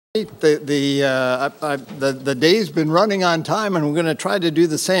The day's been running on time, and we're going to try to do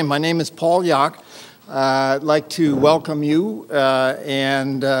the same. My name is Paul Yock. I'd like to welcome you,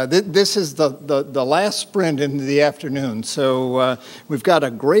 this is the last sprint into the afternoon. So we've got a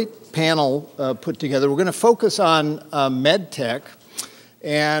great panel put together. We're going to focus on med tech.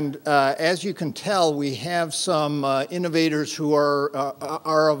 And as you can tell, we have some innovators who are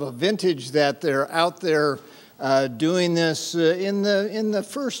of a vintage that they're out there doing this in the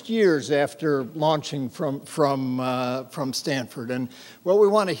first years after launching from Stanford. And what we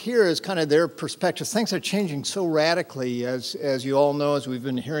want to hear is kind of their perspectives. Things are changing so radically, as you all know, as we've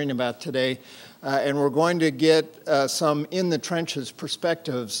been hearing about today. And we're going to get some in-the-trenches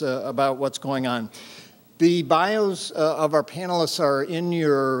perspectives about what's going on. The bios of our panelists are in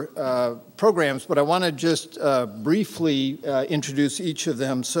your programs, but I want to just briefly introduce each of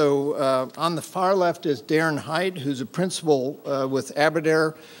them. So on the far left is Darren Hite, who's a principal with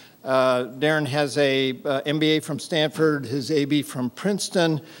Aberdare. Darren has a MBA from Stanford, his AB from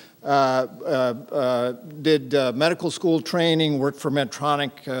Princeton, did medical school training, worked for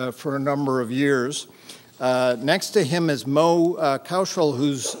Medtronic for a number of years. Next to him is Kaushal,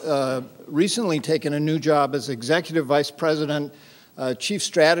 who's recently taken a new job as Executive Vice President, Chief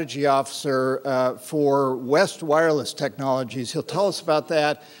Strategy Officer for West Wireless Technologies. He'll tell us about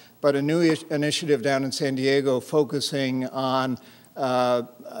that, but a new initiative down in San Diego focusing on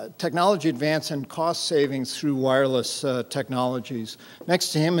technology advance and cost savings through wireless technologies.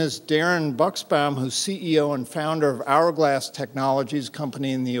 Next to him is Darin Buxbaum, who's CEO and founder of Hourglass Technologies,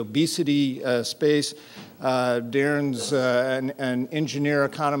 company in the obesity space. Darin's an engineer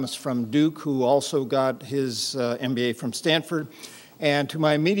economist from Duke who also got his MBA from Stanford. And to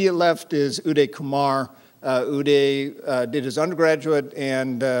my immediate left is Uday Kumar. Uday did his undergraduate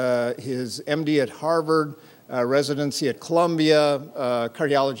and his MD at Harvard, residency at Columbia,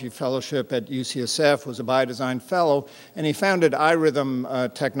 cardiology fellowship at UCSF, was a biodesign fellow, and he founded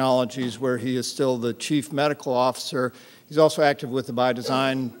iRhythm Technologies, where he is still the chief medical officer. He's also active with the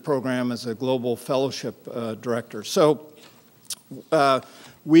biodesign program as a global fellowship director. So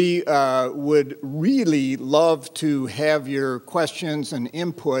we would really love to have your questions and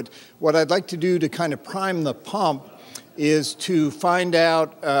input. What I'd like to do to kind of prime the pump is to find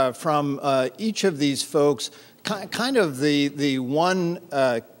out from each of these folks kind of the one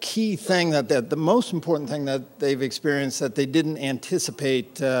key thing that the most important thing that they've experienced that they didn't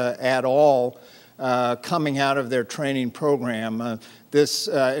anticipate at all coming out of their training program.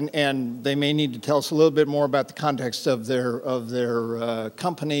 And they may need to tell us a little bit more about the context of their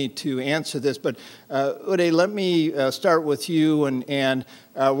company to answer this. But Uday, let me start with you, and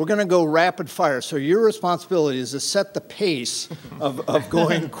we're going to go rapid fire. So your responsibility is to set the pace of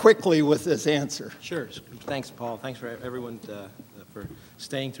going quickly with this answer. Sure. Thanks, Paul. Thanks for everyone for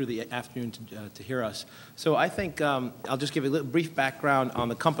staying through the afternoon to hear us. So I think I'll just give a little brief background on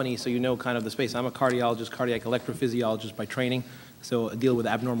the company so you know kind of the space. I'm a cardiologist, cardiac electrophysiologist by training, so I deal with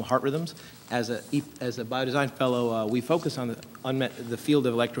abnormal heart rhythms. As a biodesign fellow, we focus on the field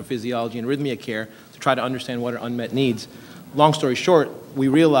of electrophysiology and arrhythmia care to try to understand what are unmet needs. Long story short, we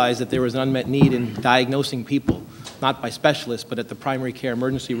realized that there was an unmet need in diagnosing people, not by specialists, but at the primary care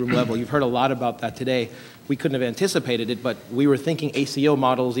emergency room level. You've heard a lot about that today. We couldn't have anticipated it, but we were thinking ACO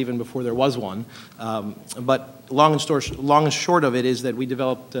models even before there was one. But long and short of it is that we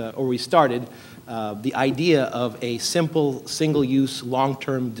developed, or we started, the idea of a simple, single-use,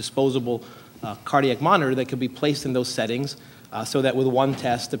 long-term, disposable cardiac monitor that could be placed in those settings so that with one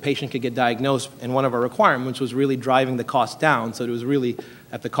test, the patient could get diagnosed. And one of our requirements was really driving the cost down, so it was really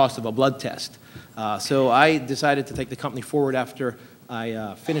at the cost of a blood test. So I decided to take the company forward after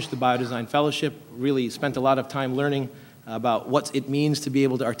I finished the biodesign fellowship, really spent a lot of time learning about what it means to be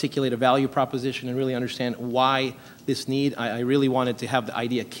able to articulate a value proposition and really understand why this need. I really wanted to have the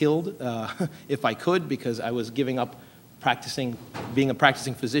idea killed if I could, because I was giving up being a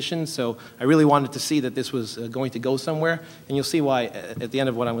practicing physician, so I really wanted to see that this was going to go somewhere, and you'll see why at the end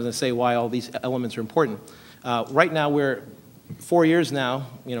of what I'm going to say why all these elements are important. Right now we're 4 years now,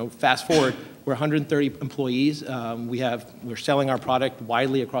 fast forward, we're 130 employees. We're selling our product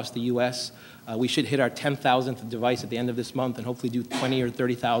widely across the U.S. We should hit our 10,000th device at the end of this month and hopefully do 20 or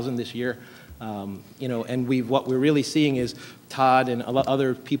 30,000 this year. And what we're really seeing is Todd and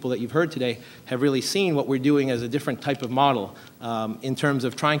other people that you've heard today have really seen what we're doing as a different type of model in terms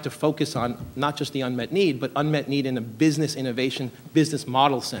of trying to focus on not just the unmet need, but unmet need in a business innovation, business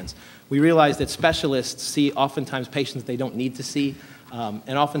model sense. We realize that specialists see oftentimes patients they don't need to see,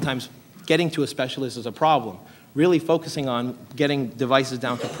 and oftentimes getting to a specialist is a problem. Really focusing on getting devices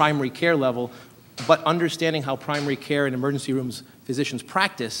down to primary care level but understanding how primary care and emergency rooms physicians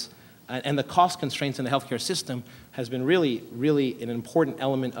practice and the cost constraints in the healthcare system has been really, really an important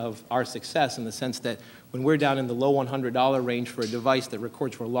element of our success, in the sense that when we're down in the low $100 range for a device that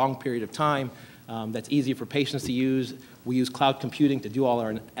records for a long period of time, that's easy for patients to use. We use cloud computing to do all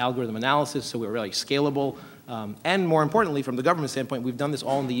our algorithm analysis, so we're really scalable. And more importantly, from the government standpoint, we've done this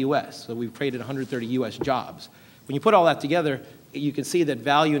all in the US, so we've created 130 US jobs. When you put all that together, you can see that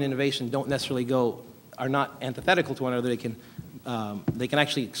value and innovation don't necessarily are not antithetical to one another. They can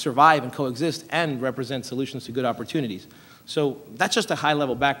actually survive and coexist and represent solutions to good opportunities. So that's just a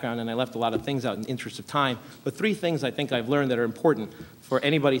high-level background, and I left a lot of things out in the interest of time. But 3 things I think I've learned that are important for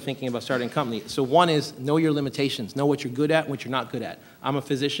anybody thinking about starting a company. So one is know your limitations. Know what you're good at and what you're not good at. I'm a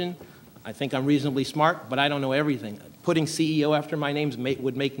physician. I think I'm reasonably smart, but I don't know everything. Putting CEO after my name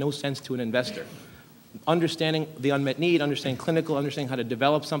would make no sense to an investor. Understanding the unmet need, understanding clinical, understanding how to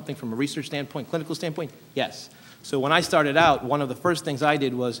develop something from a research standpoint, clinical standpoint, yes. So when I started out, one of the first things I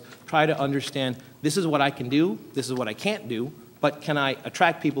did was try to understand, this is what I can do, this is what I can't do, but can I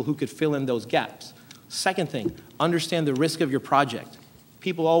attract people who could fill in those gaps? Second thing, understand the risk of your project.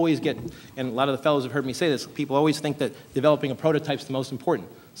 People always get, and a lot of the fellows have heard me say this, people always think that developing a prototype is the most important.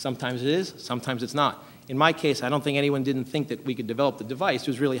 Sometimes it is, sometimes it's not. In my case, I don't think anyone didn't think that we could develop the device. It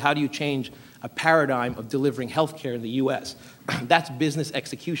was really, how do you change a paradigm of delivering healthcare in the US? That's business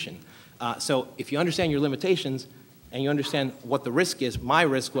execution. So if you understand your limitations and you understand what the risk is, my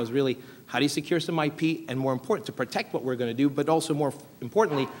risk was really, how do you secure some IP, and more important, to protect what we're going to do, but also more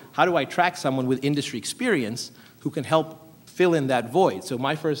importantly, how do I attract someone with industry experience who can help fill in that void? So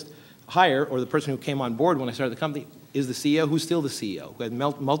my first hire, or the person who came on board when I started the company, is the CEO, who's still the CEO, who had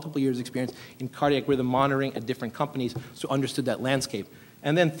multiple years experience in cardiac rhythm monitoring at different companies, so understood that landscape.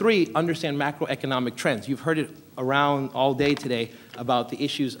 And then 3, understand macroeconomic trends. You've heard it around all day today about the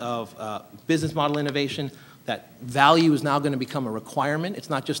issues of business model innovation, that value is now going to become a requirement. It's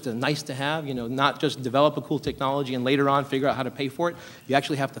not just a nice to have, not just develop a cool technology and later on figure out how to pay for it. You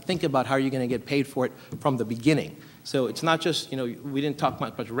actually have to think about how you're going to get paid for it from the beginning. So it's not just, we didn't talk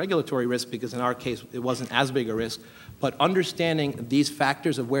much regulatory risk, because in our case it wasn't as big a risk, but understanding these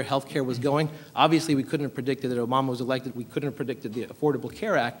factors of where healthcare was going. Obviously we couldn't have predicted that Obama was elected, we couldn't have predicted the Affordable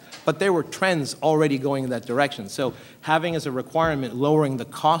Care Act, but there were trends already going in that direction. So having as a requirement lowering the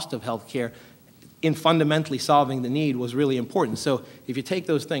cost of healthcare in fundamentally solving the need was really important. So if you take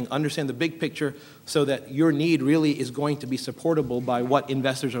those things, understand the big picture so that your need really is going to be supportable by what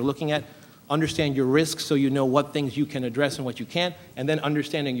investors are looking at, understand your risks so you know what things you can address and what you can't, and then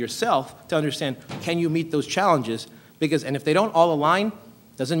understanding yourself to understand, can you meet those challenges? And if they don't all align,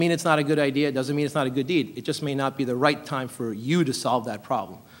 doesn't mean it's not a good idea, doesn't mean it's not a good deed. It just may not be the right time for you to solve that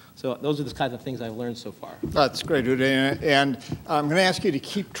problem. So those are the kinds of things I've learned so far. That's great, Uday. And I'm going to ask you to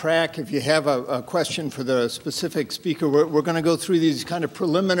keep track. If you have a question for the specific speaker, we're going to go through these kind of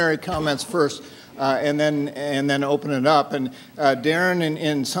preliminary comments first, and then open it up. And Darren,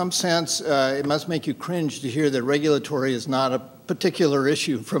 in some sense, it must make you cringe to hear that regulatory is not a particular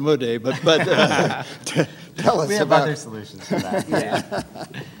issue from Uday, but tell us about it. We have other solutions for that.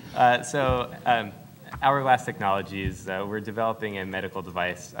 Yeah. Hourglass Technologies, we're developing a medical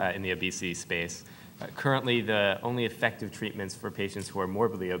device in the obesity space. Currently, the only effective treatments for patients who are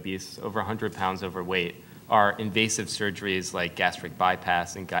morbidly obese, over 100 pounds overweight, are invasive surgeries like gastric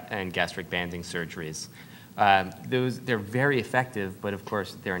bypass and gastric banding surgeries. They're very effective, but of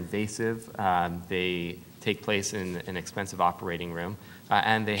course they're invasive. They take place in an expensive operating room,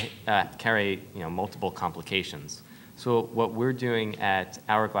 and they carry multiple complications. So what we're doing at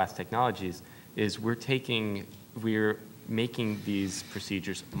Hourglass Technologies is we're making these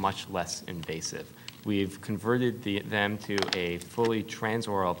procedures much less invasive. We've converted them to a fully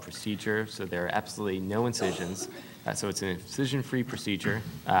transoral procedure, so there are absolutely no incisions. So it's an incision-free procedure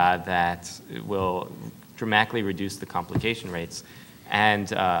that will dramatically reduce the complication rates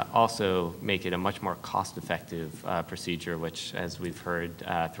and also make it a much more cost-effective procedure, which, as we've heard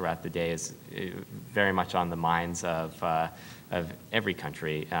throughout the day, is very much on the minds of every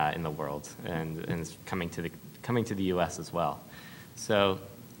country in the world, and is coming to the U.S. as well. So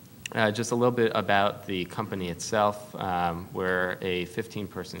just a little bit about the company itself. We're a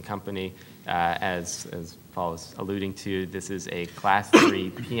 15-person company. As Paul was alluding to, this is a Class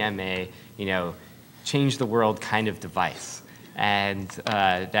 3 PMA, change the world kind of device. And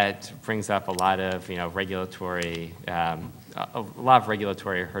that brings up a lot of regulatory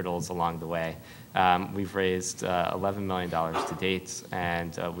hurdles along the way. We've raised $11 million to date,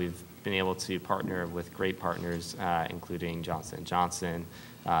 and we've been able to partner with great partners, including Johnson & Johnson,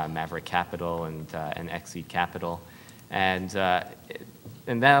 Maverick Capital, and Exceed Capital. And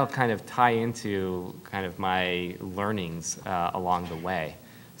and that'll kind of tie into kind of my learnings along the way.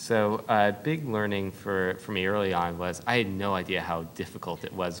 So a big learning for me early on was I had no idea how difficult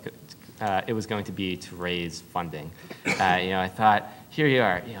it was going to be to raise funding. I thought, here you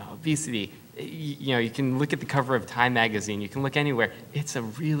are, obesity. You can look at the cover of Time magazine. You can look anywhere. It's a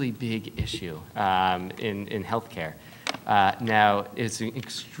really big issue in healthcare. Now, it's an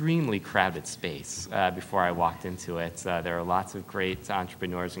extremely crowded space. Before I walked into it, there are lots of great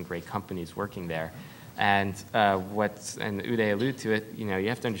entrepreneurs and great companies working there. And and Uday alluded to it, you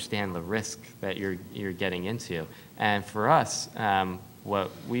have to understand the risk that you're getting into. And for us,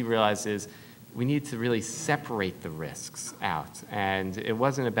 what we realized is we need to really separate the risks out. And it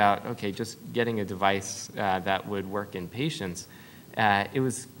wasn't about, okay, just getting a device that would work in patients. It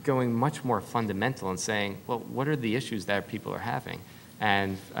was going much more fundamental and saying, well, what are the issues that people are having?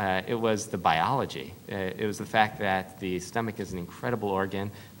 And it was the biology. It was the fact that the stomach is an incredible organ,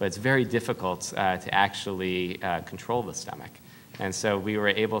 but it's very difficult to actually control the stomach. And so we were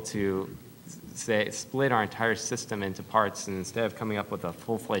able to split our entire system into parts, and instead of coming up with a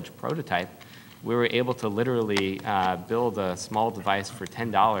full-fledged prototype, we were able to literally build a small device for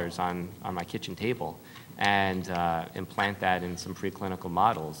 $10 on my kitchen table and implant that in some preclinical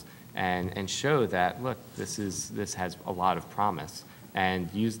models and show that, look, this has a lot of promise,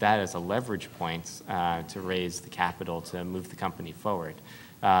 and use that as a leverage point to raise the capital to move the company forward.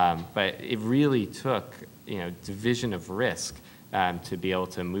 But it really took division of risk to be able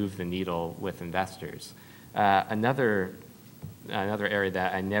to move the needle with investors. Another area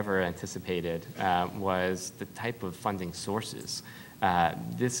that I never anticipated was the type of funding sources.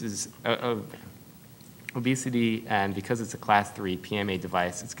 This is obesity, and because it's a Class 3 PMA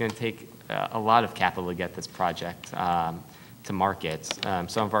device, it's going to take a lot of capital to get this project to market.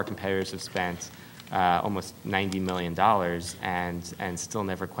 Some of our competitors have spent almost $90 million and still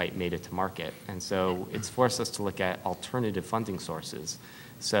never quite made it to market. And so it's forced us to look at alternative funding sources.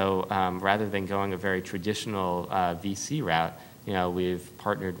 So rather than going a very traditional VC route, we've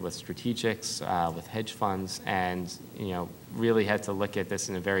partnered with strategics, with hedge funds, and really had to look at this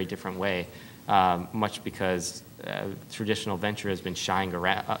in a very different way, much because traditional venture has been shying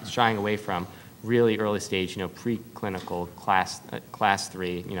away from really early stage, preclinical class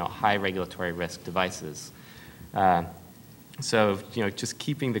 3, high regulatory risk devices. So, just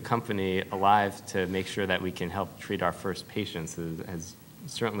keeping the company alive to make sure that we can help treat our first patients has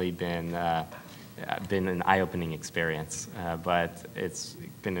certainly been an eye-opening experience, but it's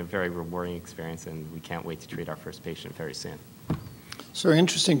been a very rewarding experience, and we can't wait to treat our first patient very soon. So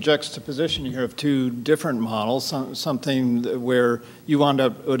interesting juxtaposition here of two different models, something where you wound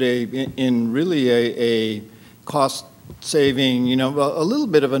up, Uday, in really a cost-saving, a little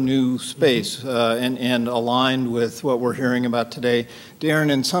bit of a new space, and aligned with what we're hearing about today. Darren,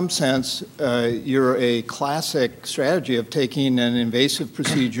 in some sense, you're a classic strategy of taking an invasive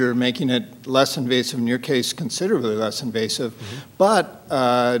procedure, making it less invasive, in your case, considerably less invasive, but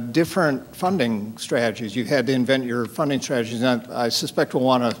different funding strategies. You've had to invent your funding strategies, and I suspect we'll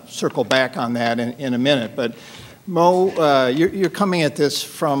want to circle back on that in a minute. But Mo, you're coming at this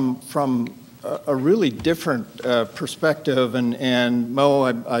from a really different perspective, and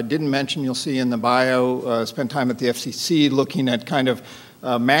Mo, I didn't mention, you'll see in the bio, spent time at the FCC looking at kind of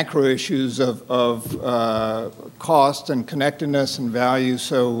macro issues of cost and connectedness and value.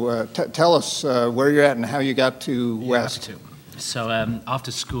 So tell us where you're at and how you got to West. Happy to. So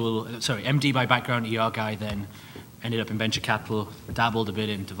after school, MD by background, ER guy, then ended up in venture capital, dabbled a bit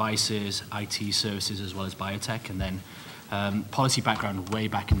in devices, IT services, as well as biotech, and then policy background way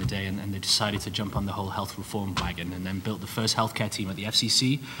back in the day, and they decided to jump on the whole health reform wagon, and then built the first healthcare team at the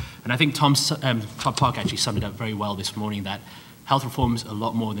FCC. And I think Todd Park actually summed it up very well this morning, that health reform is a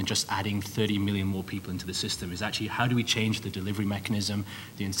lot more than just adding 30 million more people into the system. It's actually how do we change the delivery mechanism,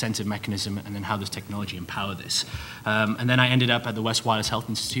 the incentive mechanism, and then how does technology empower this? And then I ended up at the West Wireless Health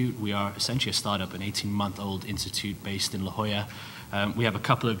Institute. We are essentially a startup, an 18-month-old institute based in La Jolla. We have a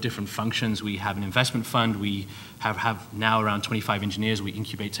couple of different functions. We have an investment fund. We have now around 25 engineers. We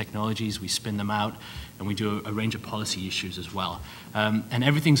incubate technologies. We spin them out. And we do a range of policy issues as well. And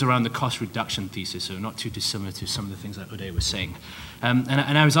everything's around the cost reduction thesis, so not too dissimilar to some of the things that Uday was saying. And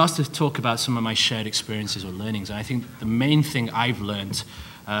I was asked to talk about some of my shared experiences or learnings. And I think the main thing I've learned,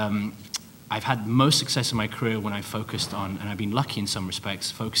 I've had most success in my career when I focused on, and I've been lucky in some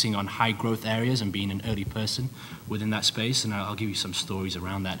respects, focusing on high growth areas and being an early person within that space, and I'll give you some stories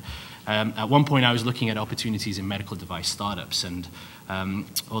around that. At one point I was looking at opportunities in medical device startups, and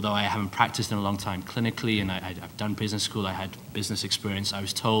Although I haven't practiced in a long time clinically, and I've done business school, I had business experience, I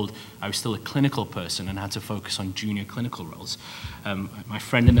was told I was still a clinical person and had to focus on junior clinical roles. My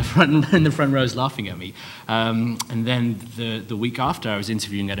friend in the front row is laughing at me. And then the week after, I was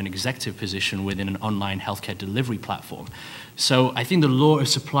interviewing at an executive position within an online healthcare delivery platform. So I think the law of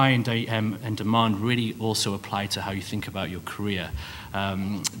supply and demand really also apply to how you think about your career.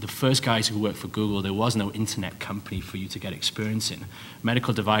 The first guys who worked for Google, there was no internet company for you to get experience in.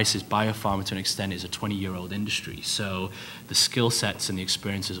 Medical devices, biopharma to an extent, is a 20-year-old industry. So the skill sets and the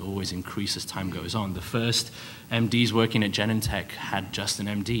experiences always increase as time goes on. The first MDs working at Genentech had just an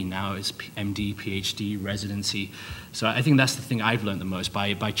MD. Now it's MD, PhD, residency. So I think that's the thing I've learned the most.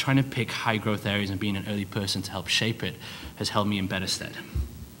 By trying to pick high growth areas and being an early person to help shape it has held me in better stead.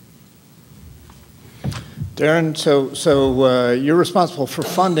 Darren, so you're responsible for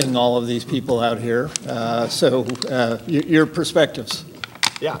funding all of these people out here. Your perspectives.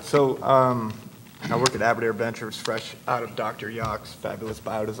 Yeah, so I work at Aberdare Ventures, fresh out of Dr. Yock's fabulous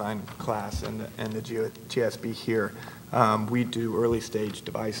biodesign class and the GSB here. We do early stage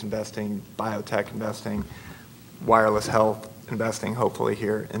device investing, biotech investing, wireless health investing, hopefully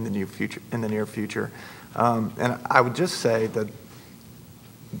here in the near future. And I would just say that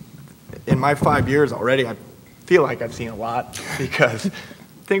in my 5 years already, I feel like I've seen a lot because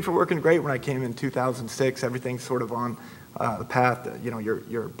things were working great when I came in 2006. Everything's sort of on the path. You know,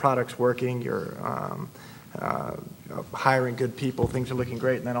 your product's working. You're hiring good people. Things are looking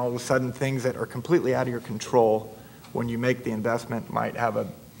great, and then all of a sudden, things that are completely out of your control when you make the investment might have a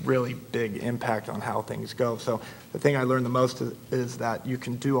really big impact on how things go. So the thing I learned the most is that you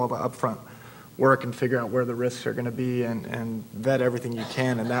can do all the upfront work and figure out where the risks are going to be and vet everything you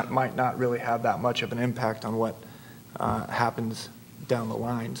can, and that might not really have that much of an impact on what happens down the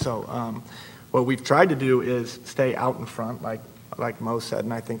line. So what we've tried to do is stay out in front, like Mo said,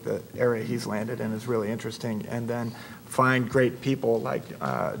 and I think the area he's landed in is really interesting, and then find great people like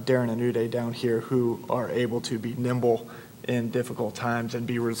Darin and Uday down here who are able to be nimble in difficult times and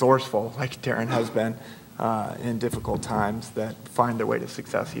be resourceful, like Darren has been in difficult times, that find their way to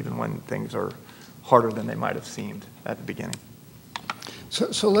success even when things are harder than they might have seemed at the beginning.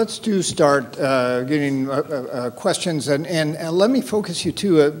 So let's start getting questions, and let me focus you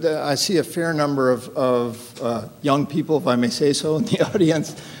too. I see a fair number of young people, if I may say so, in the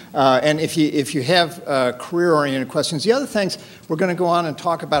audience. And if you have career-oriented questions, the other things we're going to go on and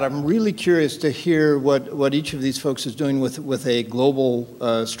talk about, I'm really curious to hear what each of these folks is doing with a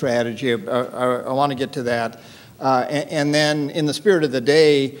global strategy. I want to get to that. And then in the spirit of the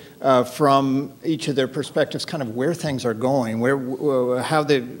day, from each of their perspectives, kind of where things are going, how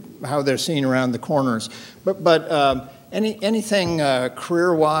they're seeing around the corners. But anything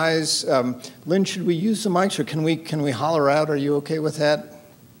career-wise, Lynn, should we use the mics, or can we holler out? Are you okay with that?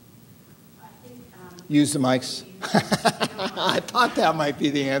 Use the mics. I thought that might be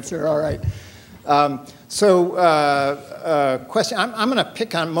the answer. All right. Question. I'm going to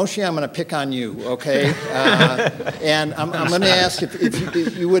pick on Moshe. I'm going to pick on you. Okay. And I'm going to ask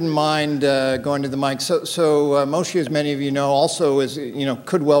if you wouldn't mind going to the mic. So Moshe, as many of you know, also is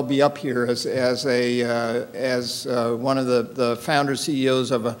could well be up here as one of the founder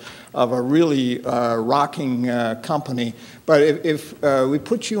CEOs of a really rocking company. But if we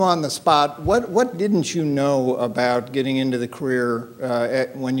put you on the spot, what didn't you know about getting into the career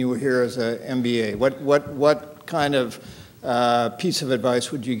when you were here as an MBA? What kind of piece of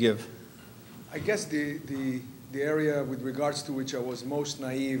advice would you give? I guess the area with regards to which I was most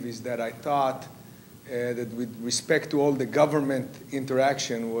naive is that I thought that with respect to all the government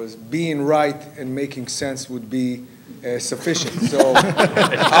interaction was being right and making sense would be sufficient. So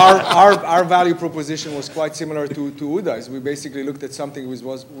our value proposition was quite similar to Uday's. We basically looked at something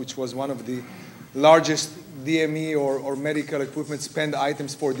which was one of the largest DME or medical equipment spend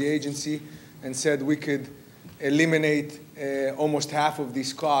items for the agency, and said we could eliminate almost half of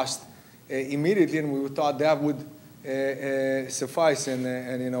this cost immediately, and we thought that would suffice.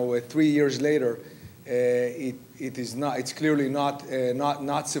 And 3 years later, it is not. It's clearly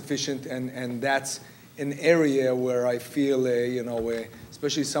not sufficient, and that's an area where I feel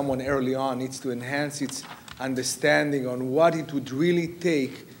especially someone early on needs to enhance its understanding on what it would really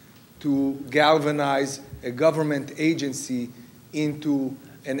take to galvanize a government agency into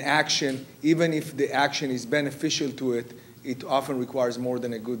an action. Even if the action is beneficial to it, it often requires more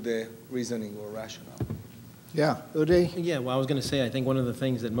than a good reasoning or rationale. Yeah, Uday? Yeah, well, I was going to say, I think one of the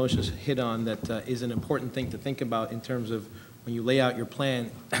things that Moshe hit on that is an important thing to think about in terms of when you lay out your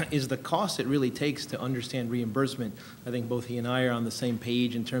plan is the cost it really takes to understand reimbursement. I think both he and I are on the same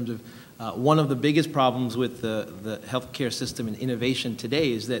page in terms of One of the biggest problems with the healthcare system and innovation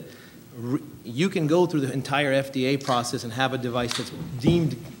today is that you can go through the entire FDA process and have a device that's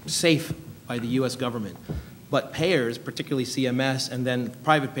deemed safe by the US government. But payers, particularly CMS and then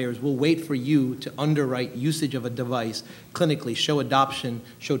private payers, will wait for you to underwrite usage of a device clinically, show adoption,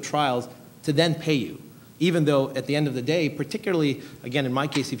 show trials, to then pay you. Even though at the end of the day, particularly, again, in my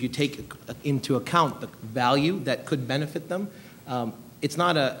case, if you take into account the value that could benefit them, it's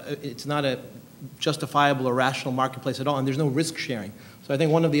not a justifiable or rational marketplace at all, and there's no risk sharing. So I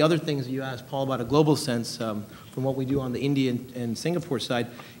think one of the other things you asked, Paul, about a global sense, from what we do on the India and Singapore side,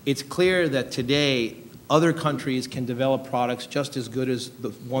 it's clear that today other countries can develop products just as good as the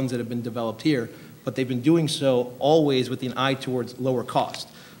ones that have been developed here, but they've been doing so always with an eye towards lower cost.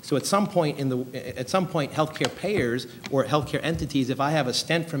 So at some point, healthcare payers or healthcare entities, if I have a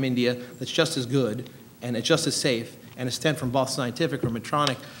stent from India that's just as good and it's just as safe, and a stent from Boston Scientific or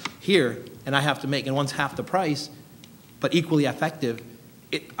Medtronic here, and I have to make, and one's half the price, but equally effective,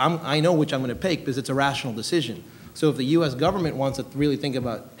 I know which I'm going to pick because it's a rational decision. So if the U.S. government wants to really think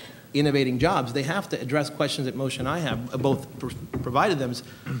about innovating jobs, they have to address questions that Moshe and I have both provided them. Is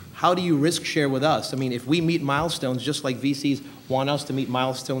how do you risk share with us? I mean, if we meet milestones, just like VCs want us to meet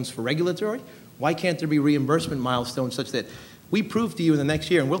milestones for regulatory, why can't there be reimbursement milestones such that we prove to you in the next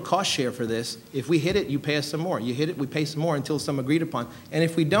year, and we'll cost share for this, if we hit it, you pay us some more. You hit it, we pay some more until some agreed upon. And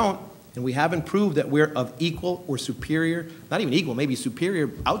if we don't, and we haven't proved that we're of equal or superior, not even equal, maybe superior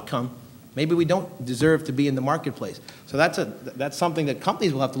outcome, maybe we don't deserve to be in the marketplace. So that's something that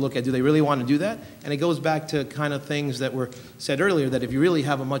companies will have to look at. Do they really want to do that? And it goes back to kind of things that were said earlier, that if you really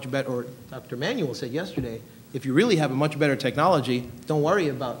have a much better, or Dr. Manuel said yesterday, if you really have a much better technology, don't worry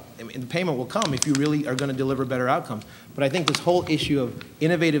about, I mean, the payment will come if you really are going to deliver better outcomes. But I think this whole issue of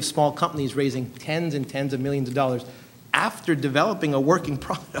innovative small companies raising tens and tens of millions of dollars after developing a working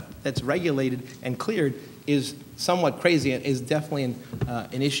product that's regulated and cleared is somewhat crazy and is definitely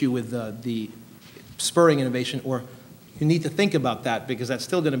an issue with the spurring innovation, or you need to think about that because that's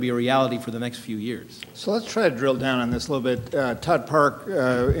still going to be a reality for the next few years. So let's try to drill down on this a little bit. Todd Park,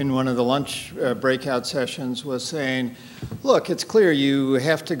 in one of the lunch breakout sessions, was saying, look, it's clear you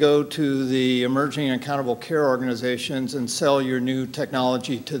have to go to the emerging and accountable care organizations and sell your new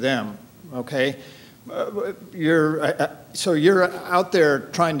technology to them, okay? So you're out there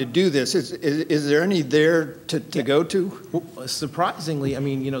trying to do this. Is there any there to go to? Well, surprisingly, I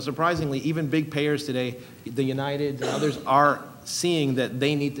mean, surprisingly, even big payers today, the United and others, are seeing that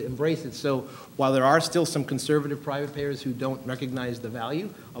they need to embrace it. So while there are still some conservative private payers who don't recognize the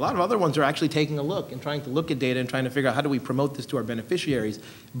value, a lot of other ones are actually taking a look and trying to look at data and trying to figure out how do we promote this to our beneficiaries.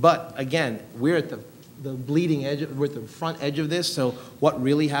 But again, we're at the bleeding edge, we're at the front edge of this, so what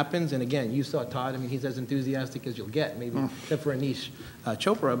really happens, and again, you saw Todd, I mean, he's as enthusiastic as you'll get, maybe, except for Anish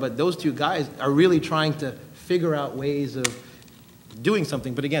Chopra, but those two guys are really trying to figure out ways of doing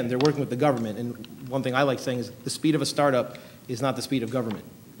something, but again, they're working with the government, and one thing I like saying is the speed of a startup is not the speed of government.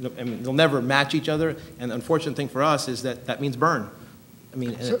 I mean, they'll never match each other, and the unfortunate thing for us is that that means burn. I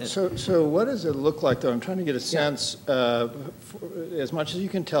mean, so what does it look like, though? I'm trying to get a sense, as much as you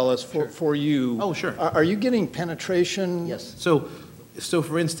can tell us, for you. Oh, sure. Are you getting penetration? Yes. So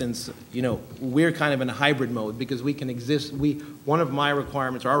for instance, you know, we're kind of in a hybrid mode because we can exist. One of my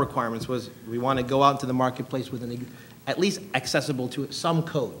requirements, or our requirements, was we want to go out into the marketplace with at least accessible to some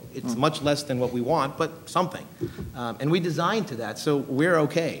code. It's much less than what we want, but something. And we designed to that, so we're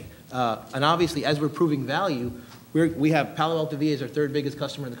okay. And obviously, as we're proving value, we have Palo Alto VA as our third biggest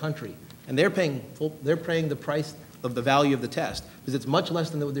customer in the country, and they're paying the price of the value of the test because it's much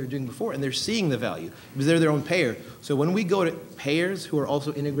less than what they were doing before, and they're seeing the value because they're their own payer. So when we go to payers who are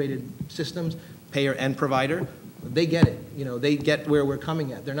also integrated systems, payer and provider, they get it. You know, they get where we're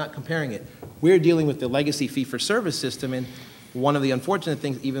coming at. They're not comparing it. We're dealing with the legacy fee-for-service system, and one of the unfortunate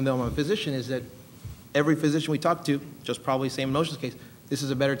things, even though I'm a physician, is that every physician we talk to, just probably same in Moshe's case, this is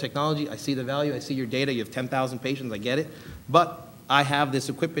a better technology, I see the value, I see your data, you have 10,000 patients, I get it, but I have this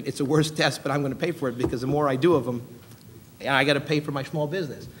equipment, it's a worse test, but I'm going to pay for it because the more I do of them, I got to pay for my small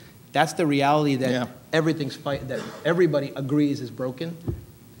business. That's the reality that that everybody agrees is broken.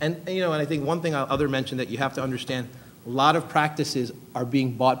 And you know, and I think one thing I'll mention that you have to understand, a lot of practices are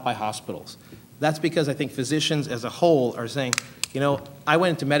being bought by hospitals. That's because I think physicians as a whole are saying, you know, I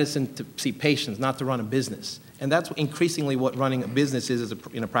went into medicine to see patients, not to run a business. And that's increasingly what running a business is as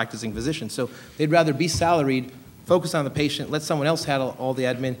a practicing physician. So they'd rather be salaried, focus on the patient, let someone else handle all the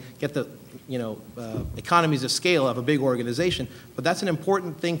admin, get the economies of scale of a big organization. But that's an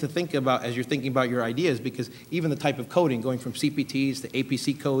important thing to think about as you're thinking about your ideas, because even the type of coding, going from CPTs to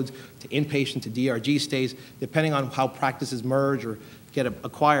APC codes to inpatient to DRG stays, depending on how practices merge or get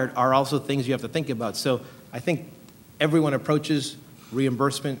acquired are also things you have to think about. So I think everyone approaches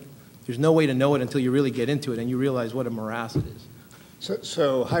reimbursement. There's no way to know it until you really get into it and you realize what a morass it is.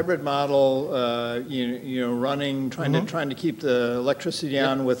 So hybrid model, running, trying to keep the electricity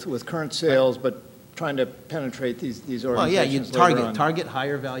on with current sales, but trying to penetrate these organizations. Well, yeah, you target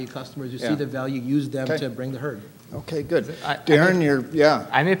higher value customers. You see the value, use them to bring the herd. Okay, good. Darren,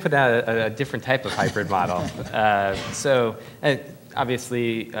 I may put out a different type of hybrid model.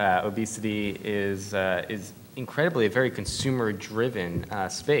 Obviously, obesity is incredibly a very consumer-driven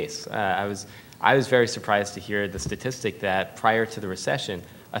space. I was very surprised to hear the statistic that prior to the recession,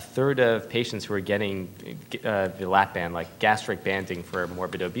 a third of patients who were getting the lap band, like gastric banding for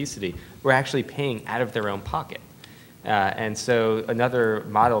morbid obesity, were actually paying out of their own pocket. And so another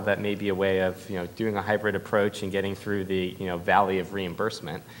model that may be a way of doing a hybrid approach and getting through the valley of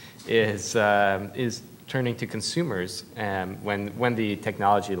reimbursement is turning to consumers when the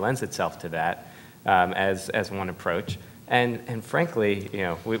technology lends itself to that as one approach. And frankly,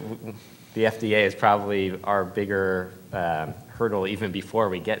 the FDA is probably our bigger hurdle even before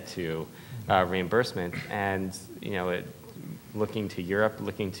we get to reimbursement. And looking to Europe,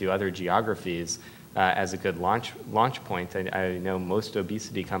 looking to other geographies as a good launch point. I know most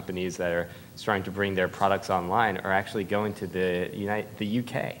obesity companies that are starting to bring their products online are actually going to the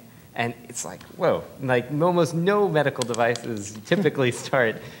UK. And it's like, whoa, like almost no medical devices typically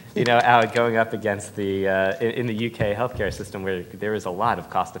start, out going up against in the UK healthcare system where there is a lot of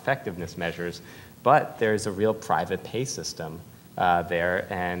cost effectiveness measures, but there's a real private pay system there,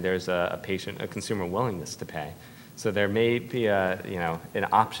 and there's a consumer willingness to pay. So there may be an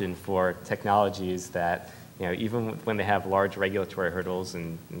option for technologies that, even when they have large regulatory hurdles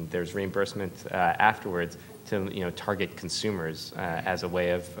and there's reimbursement afterwards, to target consumers as a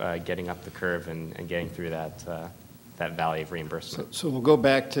way of getting up the curve and getting through that valley of reimbursement. So we'll go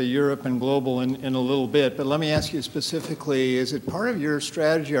back to Europe and global in a little bit, but let me ask you specifically, is it part of your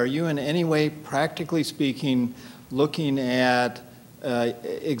strategy? Are you in any way, practically speaking, looking at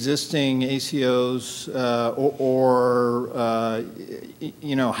existing ACOs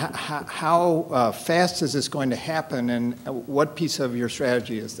how fast is this going to happen, and what piece of your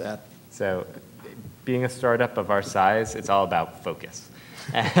strategy is that? So being a startup of our size, it's all about focus.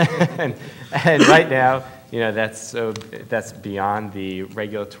 and right now, that's beyond the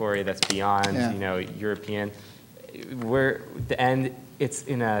regulatory, that's beyond, European. And it's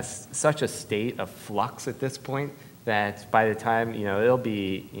in such a state of flux at this point that by the time, it'll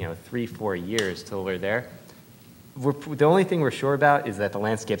be, 3-4 years till we're there. The only thing we're sure about is that the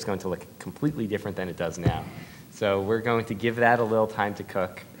landscape's going to look completely different than it does now. So we're going to give that a little time to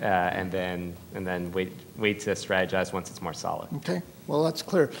cook, and then wait to strategize once it's more solid. Okay, well, that's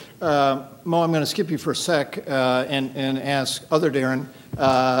clear. Mo, I'm going to skip you for a sec and ask other Darren.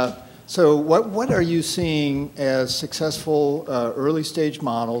 So what are you seeing as successful early stage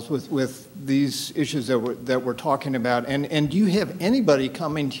models with these issues that we're talking about? And do you have anybody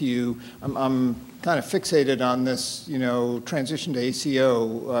coming to you? I'm kind of fixated on this, transition to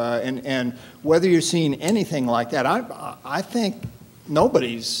ACO, and whether you're seeing anything like that. I think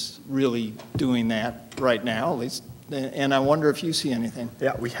nobody's really doing that right now, at least, and I wonder if you see anything.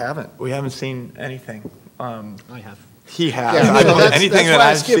 Yeah, we haven't seen anything. I have. He has. Yeah, I don't know anything that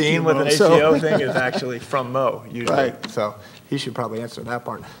I've seen you, with Mo, an ACO thing is actually from Mo, usually. Right. So he should probably answer that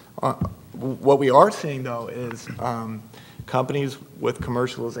part. What we are seeing, though, is companies with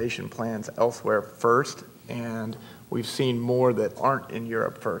commercialization plans elsewhere first, and we've seen more that aren't in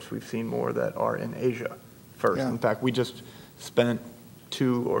Europe first. We've seen more that are in Asia first. Yeah. In fact, we just spent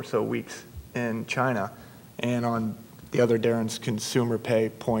 2 or so weeks in China, and on the other Darren's consumer pay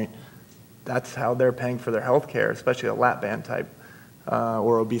point, that's how they're paying for their health care, especially a lap band type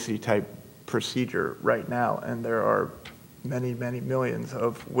or obesity type procedure right now. And there are many, many millions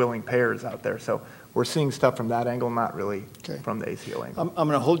of willing payers out there. So we're seeing stuff from that angle, not really from the ACO angle. I'm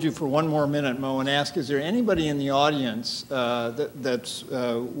going to hold you for one more minute, Mo, and ask, is there anybody in the audience that's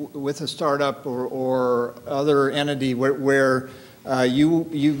with a startup or other entity where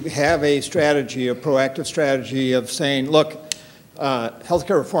you have a strategy, a proactive strategy of saying, look,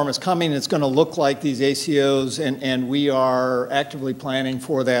 healthcare reform is coming, it's going to look like these ACOs, and we are actively planning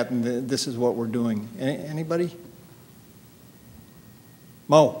for that, and this is what we're doing. Anybody?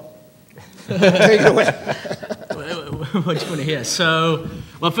 Mo, take it away. What do you want to hear? So,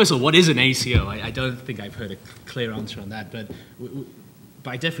 well, first of all, what is an ACO? I don't think I've heard a clear answer on that, but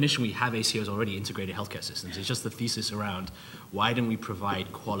by definition, we have ACOs already, integrated healthcare systems. It's just the thesis around why don't we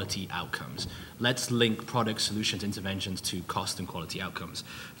provide quality outcomes? Let's link product solutions, interventions to cost and quality outcomes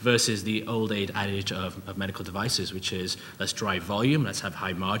versus the old adage of medical devices, which is let's drive volume, let's have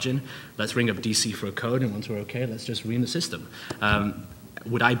high margin, let's ring up DC for a code, and once we're okay, let's just ream the system.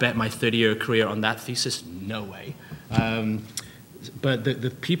 Would I bet my 30-year career on that thesis? No way. But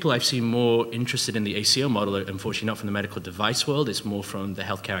the people I've seen more interested in the ACO model are unfortunately not from the medical device world, it's more from the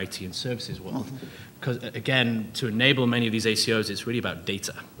healthcare IT and services world. Because again, to enable many of these ACOs, it's really about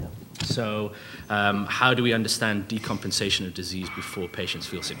data. So how do we understand decompensation of disease before patients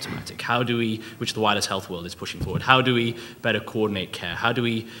feel symptomatic? How do we, which the wireless health world is pushing forward, how do we better coordinate care? How do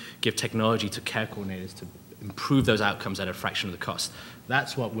we give technology to care coordinators to improve those outcomes at a fraction of the cost?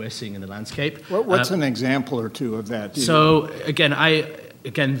 That's what we're seeing in the landscape. What's an example or two of that? So again,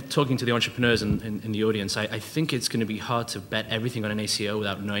 talking to the entrepreneurs in the audience, I think it's going to be hard to bet everything on an ACO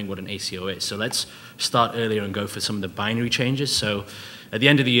without knowing what an ACO is. So let's start earlier and go for some of the binary changes. So at the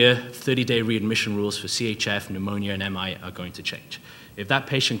end of the year, 30-day readmission rules for CHF, pneumonia, and MI are going to change. If that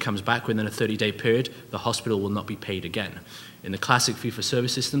patient comes back within a 30-day period, the hospital will not be paid again. In the classic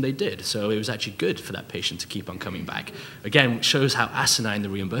fee-for-service system, they did. So it was actually good for that patient to keep on coming back. Again, it shows how asinine the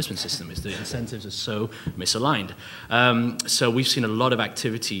reimbursement system is. The incentives are so misaligned. So we've seen a lot of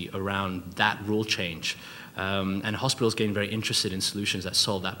activity around that rule change. And hospitals getting very interested in solutions that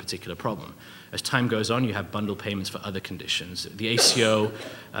solve that particular problem. As time goes on, you have bundle payments for other conditions. The ACO,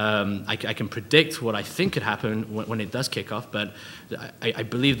 I can predict what I think could happen when it does kick off, but I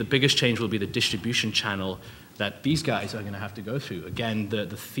believe the biggest change will be the distribution channel that these guys are going to have to go through. Again, the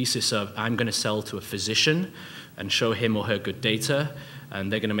thesis of I'm going to sell to a physician and show him or her good data,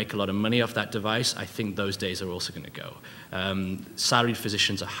 and they're going to make a lot of money off that device, I think those days are also going to go. Salaried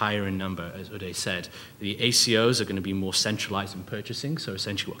physicians are higher in number, as Uday said. The ACOs are going to be more centralized in purchasing, so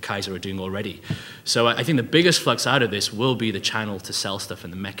essentially what Kaiser are doing already. So I think the biggest flux out of this will be the channel to sell stuff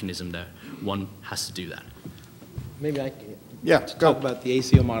and the mechanism that one has to do that. Maybe I can talk about the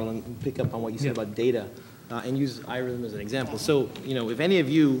ACO model and pick up on what you said about data and use iRhythm as an example. So, if any of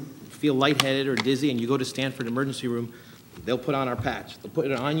you feel lightheaded or dizzy and you go to Stanford emergency room, they'll put on our patch. They'll put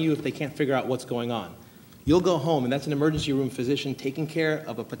it on you if they can't figure out what's going on. You'll go home, and that's an emergency room physician taking care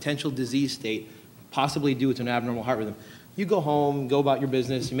of a potential disease state, possibly due to an abnormal heart rhythm. You go home, go about your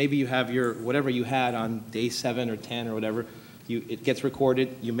business, maybe you have your whatever you had on day 7 or 10 or whatever, it gets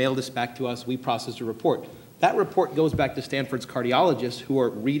recorded, you mail this back to us, we process a report. That report goes back to Stanford's cardiologists who are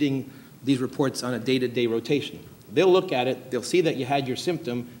reading these reports on a day-to-day rotation. They'll look at it, they'll see that you had your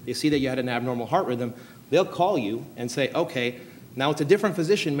symptom, they see that you had an abnormal heart rhythm, they'll call you and say, okay, now it's a different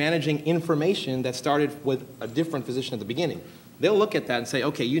physician managing information that started with a different physician at the beginning. They'll look at that and say,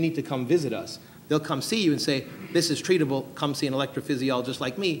 okay, you need to come visit us. They'll come see you and say, this is treatable, come see an electrophysiologist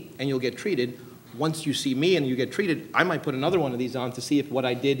like me, and you'll get treated. Once you see me and you get treated, I might put another one of these on to see if what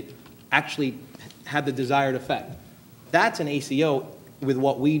I did actually had the desired effect. That's an ACO with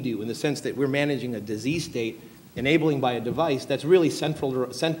what we do, in the sense that we're managing a disease state, enabling by a device that's really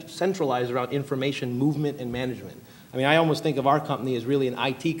centralized around information movement and management. I mean, I almost think of our company as really an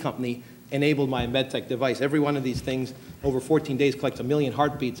IT company enabled by a medtech device. Every one of these things over 14 days collects 1 million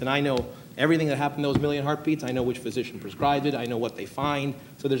heartbeats, and I know everything that happened to those 1 million heartbeats. I know which physician prescribed it. I know what they find.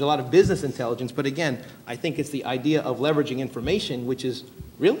 So there's a lot of business intelligence, but again, I think it's the idea of leveraging information, which is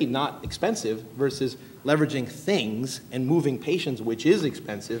really not expensive, versus leveraging things and moving patients, which is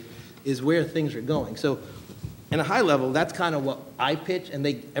expensive, is where things are going. So in a high level, that's kind of what I pitch, and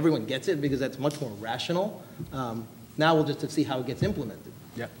everyone gets it because that's much more rational. Now we'll just see how it gets implemented.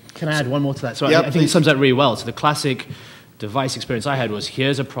 Yeah. Can I add one more to that? So I think it sums that really well. So the classic device experience I had was,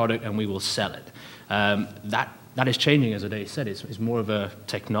 here's a product and we will sell it. That is changing, as Uday said. It's more of a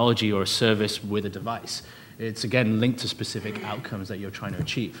technology or a service with a device. It's, again, linked to specific outcomes that you're trying to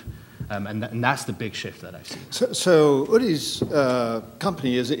achieve. And that's the big shift that I've seen. So Uday's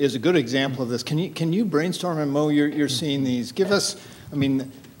company is a good example of this. Can you brainstorm, and Mo, you're seeing these? Give us, I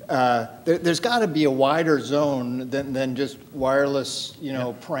mean, there's got to be a wider zone than just wireless,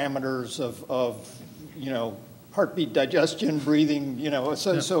 parameters of heartbeat, digestion, breathing,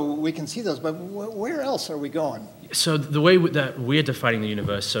 so we can see those. But where else are we going? So the way that we're defining the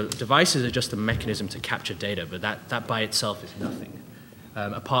universe, so devices are just a mechanism to capture data, but that by itself is nothing.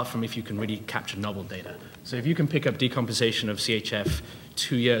 Apart from if you can really capture novel data. So if you can pick up decompensation of CHF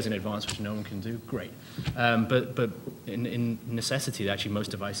 2 years in advance, which no one can do, great. But in necessity, actually most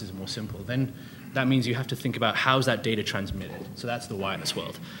devices are more simple. Then that means you have to think about how's that data transmitted. So that's the wireless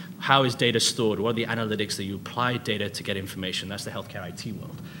world. How is data stored? What are the analytics that you apply data to get information? That's the healthcare IT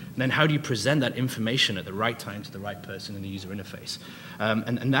world. And then how do you present that information at the right time to the right person in the user interface?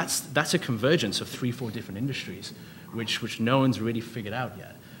 And that's a convergence of 3-4 different industries, which no one's really figured out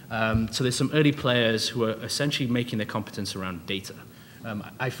yet. So there's some early players who are essentially making their competence around data.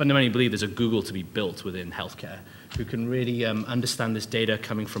 I fundamentally believe there's a Google to be built within healthcare who can really understand this data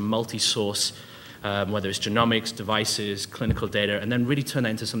coming from multi-source, whether it's genomics, devices, clinical data, and then really turn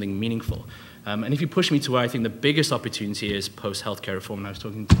that into something meaningful. And if you push me to where I think the biggest opportunity is post-healthcare reform, and I was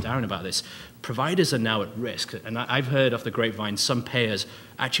talking to Darren about this, providers are now at risk. And I've heard off the grapevine some payers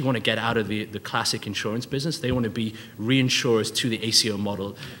actually want to get out of the classic insurance business. They want to be reinsurers to the ACO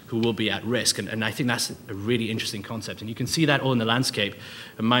model who will be at risk. And I think that's a really interesting concept. And you can see that all in the landscape.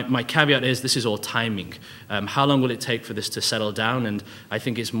 And my caveat is this is all timing. How long will it take for this to settle down? And I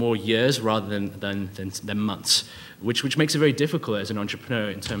think it's more years rather than months. Which makes it very difficult as an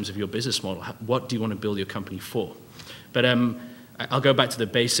entrepreneur in terms of your business model. What do you want to build your company for? But I'll go back to the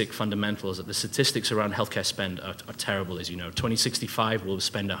basic fundamentals. That the statistics around healthcare spend are terrible, as you know. 2065, we'll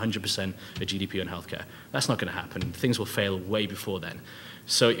spend 100% of GDP on healthcare. That's not going to happen. Things will fail way before then.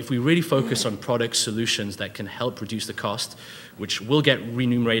 So if we really focus on product solutions that can help reduce the cost, which will get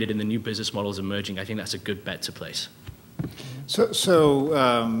remunerated in the new business models emerging, I think that's a good bet to place. So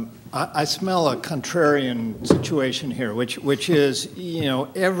I smell a contrarian situation here, which is,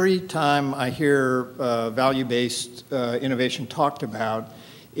 every time I hear value-based innovation talked about,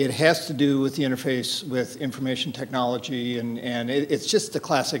 it has to do with the interface with information technology, and it's just the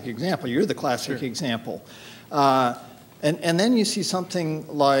classic example. You're the classic example. And then you see something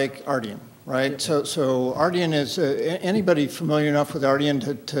like Ardian. Right, so Ardian is, anybody familiar enough with Ardian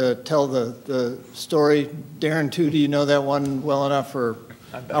to tell the story? Darren, too, do you know that one well enough, or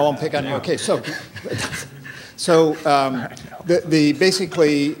I won't pick on you? Okay,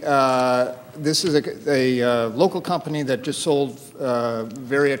 basically, this is a local company that just sold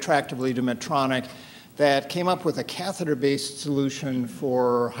very attractively to Medtronic that came up with a catheter-based solution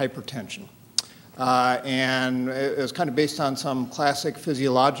for hypertension. And it was kind of based on some classic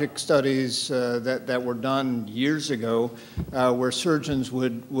physiologic studies that were done years ago, where surgeons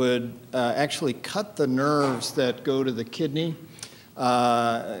would actually cut the nerves that go to the kidney.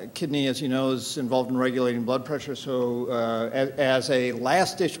 Kidney, as you know, is involved in regulating blood pressure. So as a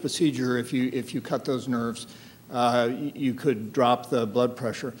last-ditch procedure, if you cut those nerves, you could drop the blood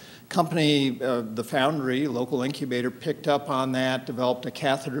pressure. Company, the Foundry, local incubator, picked up on that, developed a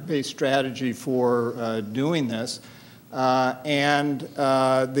catheter-based strategy for doing this. And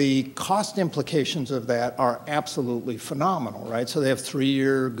the cost implications of that are absolutely phenomenal, right? So they have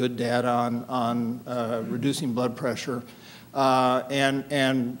 3-year good data on reducing blood pressure.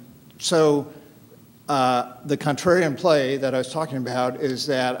 And so the contrarian play that I was talking about is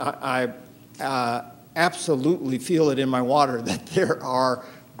that I absolutely feel it in my water that there are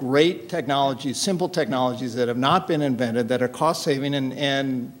great technologies, simple technologies that have not been invented that are cost saving,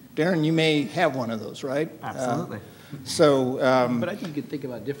 and Darren, you may have one of those, right? Absolutely. But I think you could think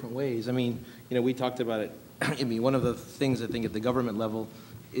about different ways. I mean, we talked about it. I mean, one of the things I think at the government level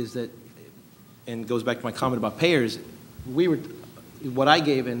is that, and goes back to my comment about payers, what I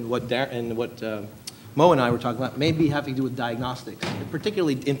gave and what Mo and I were talking about may be having to do with diagnostics,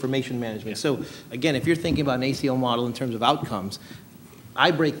 particularly information management. So again, if you're thinking about an ACO model in terms of outcomes,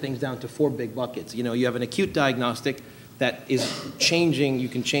 I break things down to 4 big buckets. You have an acute diagnostic that is changing. You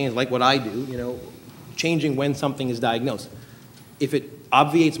can change, like what I do, changing when something is diagnosed. If it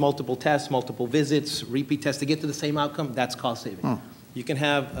obviates multiple tests, multiple visits, repeat tests to get to the same outcome, that's cost saving. You can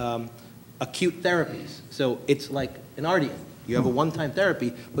have acute therapies. So it's like an Ardian. You have a one-time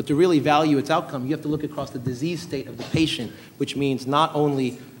therapy, but to really value its outcome, you have to look across the disease state of the patient, which means not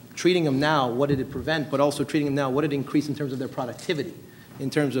only treating them now, what did it prevent, but also treating them now, what did it increase in terms of their productivity,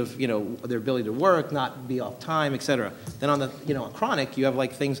 in terms of, their ability to work, not be off time, et cetera. Then on the, chronic, you have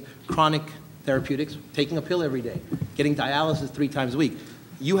like things, chronic therapeutics, taking a pill every day, getting dialysis 3 times a week.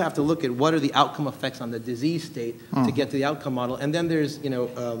 You have to look at what are the outcome effects on the disease state to get to the outcome model. And then there's,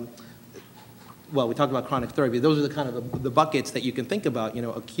 well, we talked about chronic therapy. Those are the kind of the buckets that you can think about,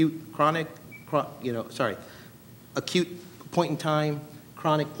 acute, chronic, acute point in time,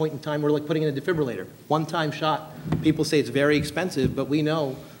 chronic point in time. We're like putting in a defibrillator. One-time shot. People say it's very expensive, but we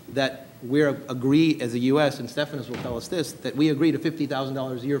know that we agree as a U.S., and Stephanos will tell us this, that we agree to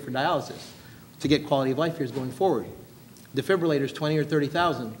 $50,000 a year for dialysis to get quality of life years going forward. Defibrillators, $20,000 or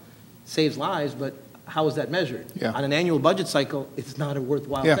 $30,000, saves lives, but how is that measured? On an annual budget cycle, it's not a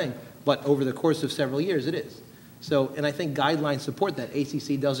worthwhile thing. But over the course of several years, it is. So, and I think guidelines support that.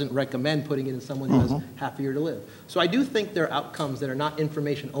 ACC doesn't recommend putting it in someone who has half a year to live. So I do think there are outcomes that are not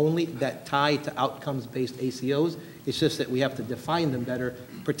information only that tie to outcomes-based ACOs. It's just that we have to define them better,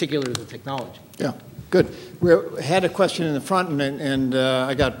 particularly the technology. Yeah, good. We had a question in the front, and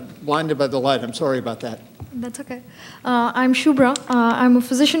I got blinded by the light. I'm sorry about that. That's okay. I'm Shubhra. I'm a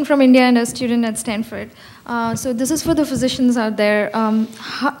physician from India and a student at Stanford. So this is for the physicians out there.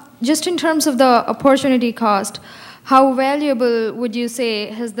 Just in terms of the opportunity cost, how valuable would you say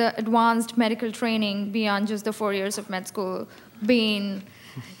has the advanced medical training beyond just the 4 years of med school been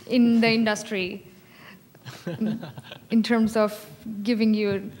in the industry in terms of giving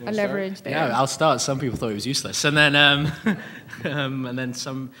you a leverage there? Yeah, I'll start. Some people thought it was useless. And then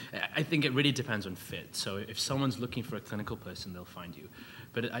some, I think it really depends on fit. So if someone's looking for a clinical person, they'll find you.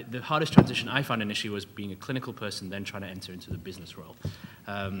 But the hardest transition I found initially was being a clinical person, then trying to enter into the business role.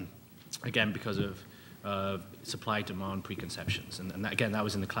 Again, because of supply-demand preconceptions. And that, again, that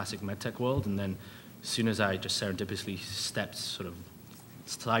was in the classic medtech world. And then as soon as I just serendipitously stepped sort of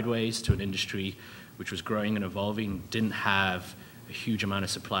sideways to an industry which was growing and evolving, didn't have a huge amount of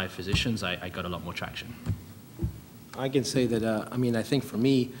supply of physicians, I got a lot more traction. I can say that, I mean, I think for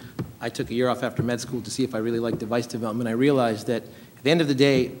me, I took a year off after med school to see if I really liked device development. I realized that at the end of the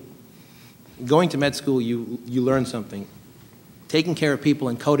day, going to med school, you learn something. Taking care of people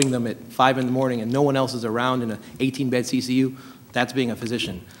and coding them at 5 in the morning and no one else is around in an 18-bed CCU, that's being a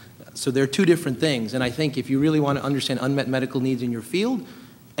physician. So they're two different things. And I think if you really want to understand unmet medical needs in your field,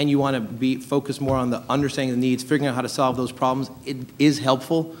 and you want to be focused more on the understanding the needs, figuring out how to solve those problems, it is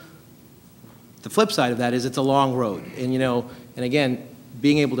helpful. The flip side of that is it's a long road. And, you know, and again,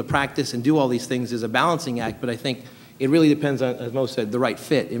 being able to practice and do all these things is a balancing act, but I think it really depends on, as Mo said, the right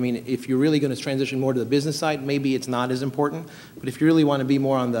fit. I mean, if you're really going to transition more to the business side, maybe it's not as important, but if you really want to be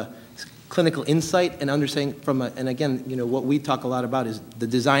more on the clinical insight and understanding from and again, you know, what we talk a lot about is the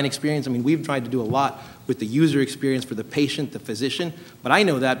design experience. I mean, we've tried to do a lot with the user experience for the patient, the physician, but I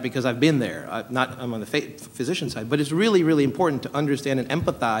know that because I've been there. I'm on the physician side, but it's really, really important to understand and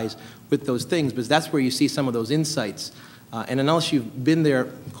empathize with those things because that's where you see some of those insights. And unless you've been there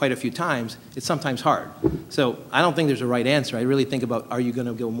quite a few times, it's sometimes hard. So I don't think there's a right answer. I really think about, are you going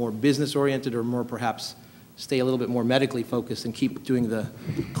to go more business-oriented or more perhaps stay a little bit more medically focused and keep doing the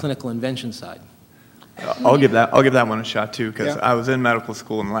clinical invention side? I'll give that one a shot too, because I was in medical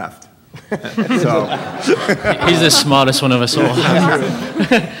school and left. So he's the smartest one of us all.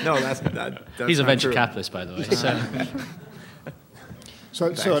 No, that's he's a venture true. capitalist, by the way.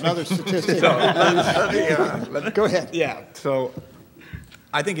 So another statistic. Go ahead. Yeah. So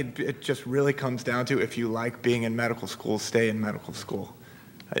I think it just really comes down to if you like being in medical school, stay in medical school.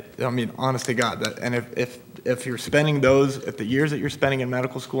 I mean, honest to God, and if you're spending if the years that you're spending in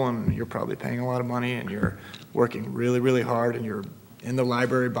medical school, and you're probably paying a lot of money, and you're working really, really hard, and you're in the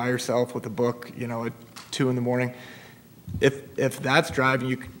library by yourself with a book, you know, at 2 in the morning, if that's driving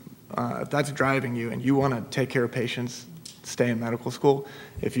you, and you want to take care of patients, stay in medical school.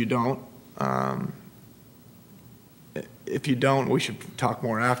 If you don't, we should talk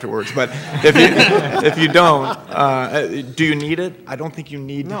more afterwards. But if you don't, do you need it? I don't think you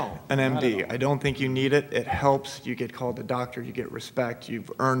need an MD. I don't think you need it. It helps. You get called a doctor. You get respect.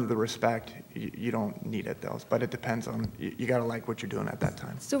 You've earned the respect. You don't need it, though. But it depends on, you got to like what you're doing at that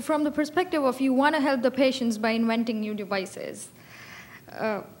time. So from the perspective of you want to help the patients by inventing new devices,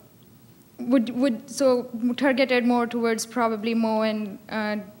 so targeted more towards probably Mo and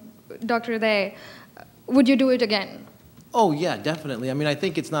Dr. Uday, would you do it again? Oh, yeah, definitely. I mean, I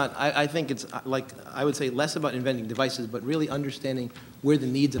think it's not, I think it's like, I would say less about inventing devices, but really understanding where the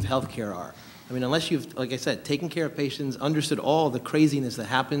needs of healthcare are. I mean, unless you've, like I said, taken care of patients, understood all the craziness that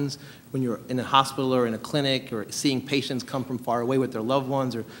happens when you're in a hospital or in a clinic or seeing patients come from far away with their loved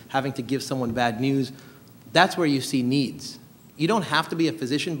ones or having to give someone bad news, that's where you see needs. You don't have to be a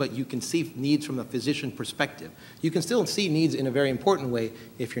physician, but you can see needs from a physician perspective. You can still see needs in a very important way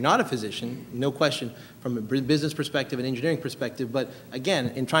if you're not a physician, no question, from a business perspective and engineering perspective. But again,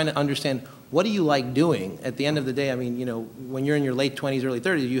 in trying to understand what do you like doing, at the end of the day, I mean, you know, when you're in your late 20s, early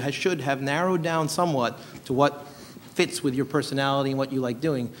 30s, you should have narrowed down somewhat to what fits with your personality and what you like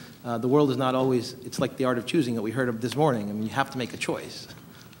doing. The world is not always, it's like the art of choosing that we heard of this morning. I mean, you have to make a choice.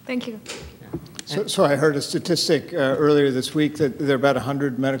 Thank you. So I heard a statistic earlier this week that there are about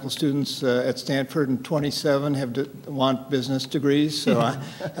 100 medical students at Stanford and 27 want business degrees. So I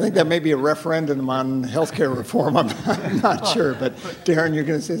think that may be a referendum on healthcare reform. I'm not sure. But Darren, you're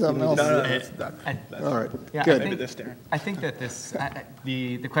going to say something else? No, all right. Yeah, good. I think that this,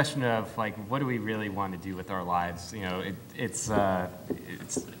 the question of like, what do we really want to do with our lives? You know, it's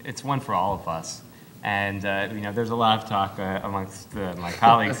one for all of us. And there's a lot of talk amongst my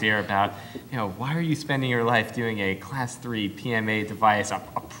colleagues here about, why are you spending your life doing a Class 3 PMA device, a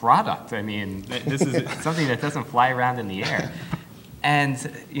product? I mean, this is something that doesn't fly around in the air. And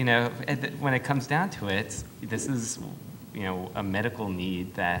when it comes down to it, this is a medical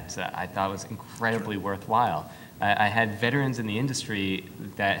need that I thought was incredibly worthwhile. I had veterans in the industry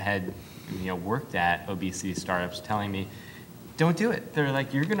that had worked at obesity startups telling me, don't do it. They're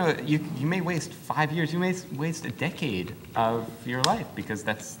like, you may waste 5 years, you may waste a decade of your life, because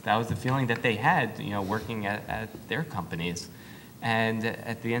that was the feeling that they had, working at their companies. And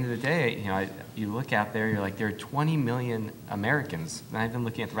at the end of the day, you look out there, you're like, there are 20 million Americans, not even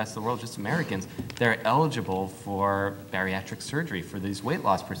looking at the rest of the world, just Americans, that are eligible for bariatric surgery, for these weight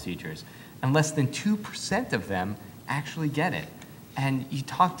loss procedures. And less than 2% of them actually get it. And you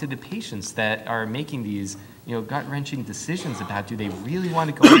talk to the patients that are making these gut-wrenching decisions about, do they really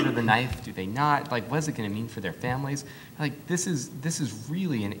want to go under the knife? Do they not? Like, what is it going to mean for their families? Like, this is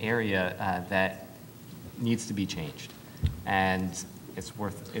really an area that needs to be changed, and it's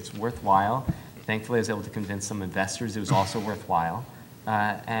worthwhile. Thankfully, I was able to convince some investors it was also worthwhile,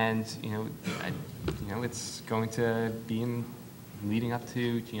 and it's going to be leading up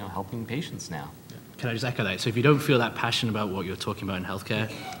to helping patients now. Can I just echo that? So if you don't feel that passionate about what you're talking about in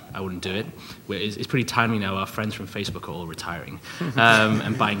healthcare, I wouldn't do it. It's pretty timely now. Our friends from Facebook are all retiring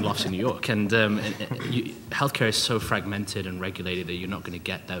and buying lofts in New York. And healthcare is so fragmented and regulated that you're not going to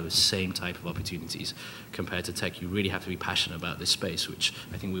get those same type of opportunities compared to tech. You really have to be passionate about this space, which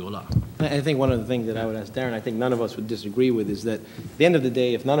I think we all are. I think one of the things that I would ask Darren, I think none of us would disagree with, is that at the end of the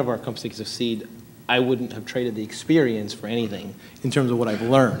day, if none of our companies succeed, I wouldn't have traded the experience for anything in terms of what I've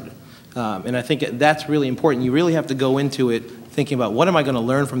learned. And I think that's really important. You really have to go into it thinking about, what am I going to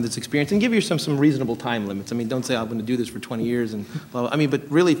learn from this experience, and give yourself some reasonable time limits. I mean, don't say, I'm going to do this for 20 years and blah, blah. I mean, but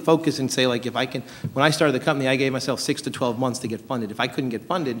really focus and say, like, if I can, when I started the company, I gave myself 6 to 12 months to get funded. If I couldn't get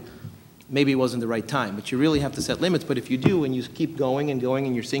funded, maybe it wasn't the right time. But you really have to set limits. But if you do, and you keep going and going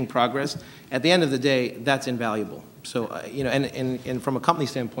and you're seeing progress, at the end of the day, that's invaluable. So, and from a company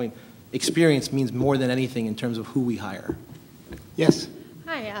standpoint, experience means more than anything in terms of who we hire. Yes.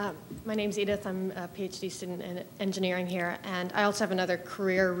 Hi, my name's Edith. I'm a PhD student in engineering here, and I also have another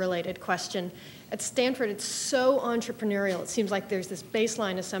career-related question. At Stanford, it's so entrepreneurial. It seems like there's this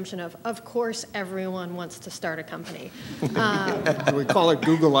baseline assumption of course, everyone wants to start a company. We call it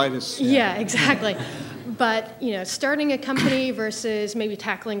Googleitis. Yeah, exactly. But starting a company versus maybe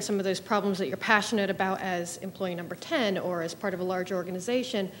tackling some of those problems that you're passionate about as employee number 10 or as part of a large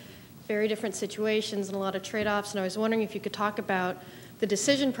organization, very different situations and a lot of trade-offs. And I was wondering if you could talk about the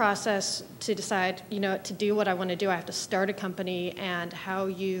decision process to decide, to do what I want to do, I have to start a company, and how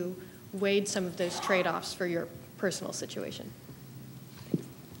you weighed some of those trade-offs for your personal situation.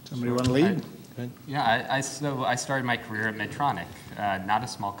 Somebody want to lead? Yeah, so I started my career at Medtronic, not a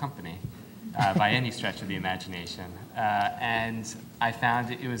small company by any stretch of the imagination, and I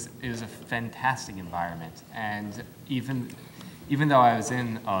found it was a fantastic environment. And even though I was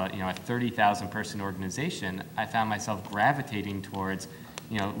in a 30,000 person organization, I found myself gravitating towards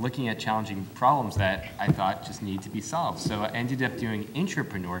looking at challenging problems that I thought just need to be solved. So I ended up doing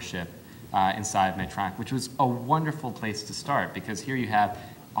entrepreneurship inside Medtronic, which was a wonderful place to start, because here you have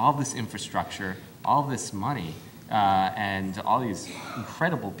all this infrastructure, all this money, and all these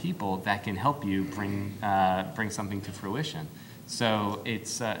incredible people that can help you bring something to fruition. So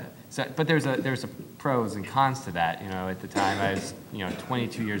it's but there's a pros and cons to that. At the time I was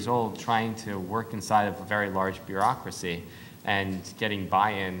 22 years old, trying to work inside of a very large bureaucracy, and getting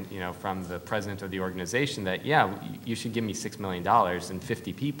buy-in from the president of the organization that, yeah, you should give me $6 million and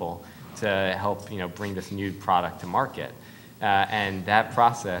 50 people to help bring this new product to market, and that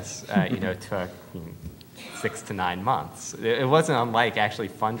process took 6 to 9 months. It wasn't unlike actually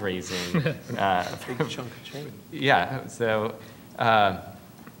fundraising. Big chunk of change. Yeah. So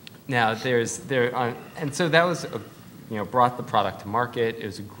now and so that was brought the product to market. It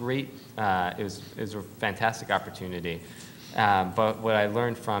was a great, it was a fantastic opportunity. But what I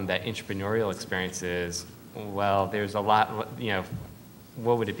learned from that entrepreneurial experience is, well, there's a lot.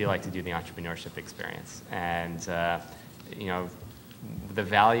 What would it be like to do the entrepreneurship experience? And the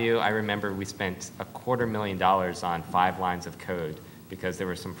value, I remember we spent $250,000 on 5 lines of code, because there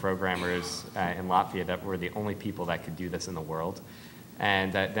were some programmers in Latvia that were the only people that could do this in the world.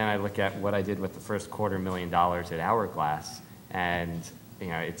 And then I look at what I did with the first $250,000 at Hourglass, and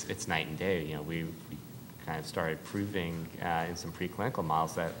it's night and day. We kind of started proving in some preclinical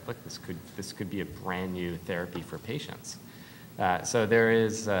models that, look, this could be a brand new therapy for patients. So there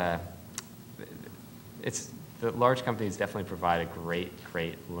is the large companies definitely provide a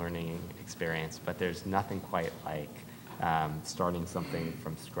great learning experience, but there's nothing quite like starting something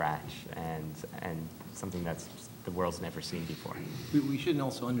from scratch and something that's the world's never seen before. We shouldn't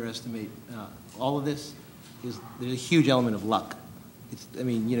also underestimate all of this. There's a huge element of luck.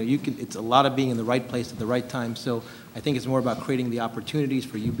 It's a lot of being in the right place at the right time. So I think it's more about creating the opportunities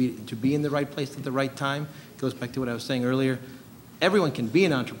for you to be in the right place at the right time. It goes back to what I was saying earlier. Everyone can be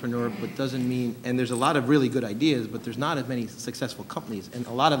an entrepreneur, but doesn't mean, and there's a lot of really good ideas, but there's not as many successful companies. And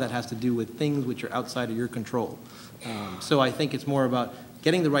a lot of that has to do with things which are outside of your control. So I think it's more about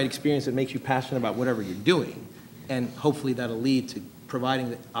getting the right experience that makes you passionate about whatever you're doing. And hopefully that'll lead to providing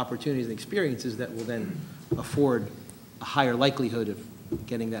the opportunities and experiences that will then afford a higher likelihood of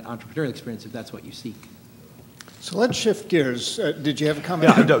getting that entrepreneurial experience if that's what you seek. So let's shift gears. Did you have a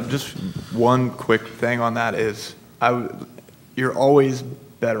comment? Yeah, just one quick thing on that is you're always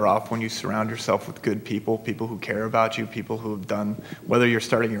better off when you surround yourself with good people, people who care about you, people who have done, whether you're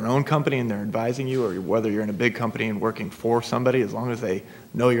starting your own company and they're advising you, or whether you're in a big company and working for somebody, as long as they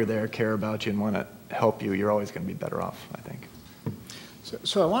know you're there, care about you, and want to help you, you're always going to be better off, I think.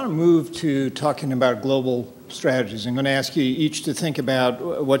 So I want to move to talking about global strategies. I'm going to ask you each to think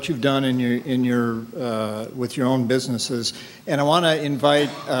about what you've done with your own businesses, and I want to invite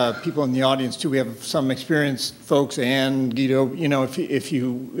people in the audience too. We have some experienced folks, and Guido. If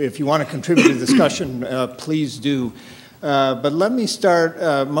you want to contribute to the discussion, please do. But let me start.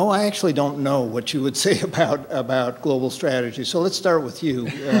 Mo, I actually don't know what you would say about global strategy. So let's start with you.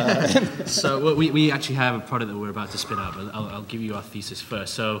 So we actually have a product that we're about to spin out, but I'll give you our thesis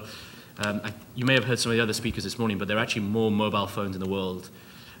first. So you may have heard some of the other speakers this morning, but there are actually more mobile phones in the world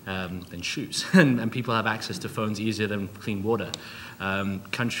than shoes. and people have access to phones easier than clean water.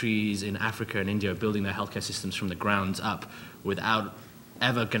 Countries in Africa and India are building their healthcare systems from the ground up without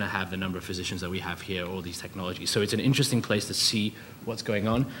ever going to have the number of physicians that we have here, all these technologies. So it's an interesting place to see what's going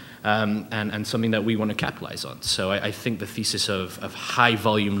on, and something that we want to capitalize on. So I think the thesis of high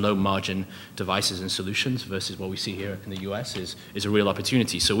volume, low margin devices and solutions versus what we see here in the US is a real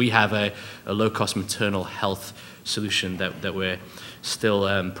opportunity. So we have a low cost maternal health solution that we're still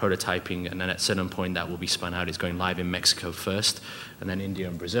prototyping, and then at a certain point that will be spun out. It's going live in Mexico first, and then India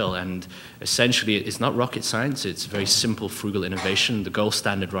and Brazil. And essentially, it's not rocket science. It's very simple, frugal innovation. The gold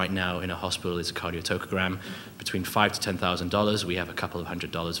standard right now in a hospital is a cardiotocogram between $5,000 to $10,000. We have a couple of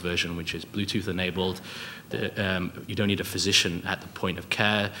 $100 version, which is Bluetooth enabled. You don't need a physician at the point of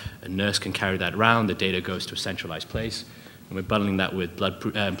care. A nurse can carry that around. The data goes to a centralized place. And we're bundling that with blood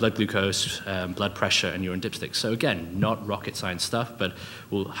glucose, blood pressure, and urine dipsticks. So again, not rocket science stuff, but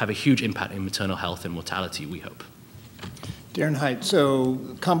will have a huge impact in maternal health and mortality, we hope. Darren, Hite, so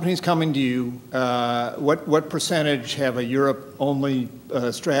companies coming to you, what percentage have a Europe-only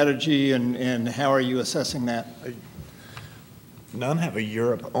strategy, and how are you assessing that? None have a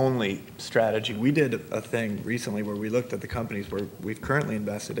Europe-only strategy. We did a thing recently where we looked at the companies where we've currently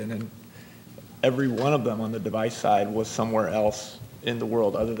invested in, and every one of them on the device side was somewhere else in the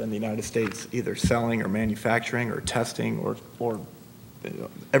world other than the United States, either selling or manufacturing or testing, or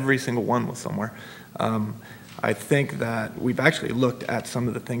every single one was somewhere. I think that we've actually looked at some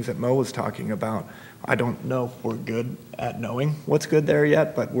of the things that Mo was talking about. I don't know if we're good at knowing what's good there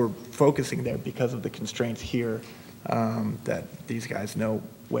yet, but we're focusing there because of the constraints here that these guys know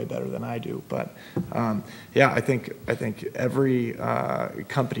way better than I do. But yeah, I think every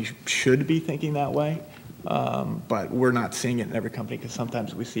company should be thinking that way. But we're not seeing it in every company, because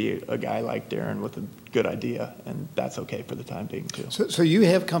sometimes we see a guy like Darren with a good idea, and that's okay for the time being too. So you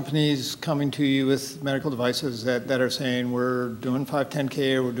have companies coming to you with medical devices that are saying we're doing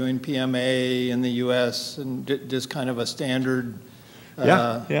 510K or we're doing PMA in the US, and just kind of a standard.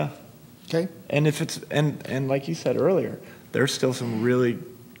 Yeah. Okay. And if it's and like you said earlier, there's still some really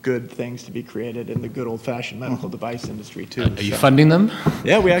good things to be created in the good old-fashioned medical device industry too. Are you funding them?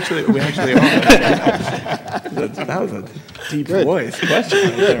 Yeah, we actually are. That was a deep voice question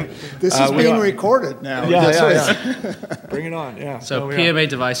right there. This is being recorded now. Yeah. Bring it on. Yeah. So PMA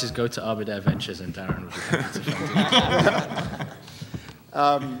devices go to Aberdare Ventures, and Darren would be happy to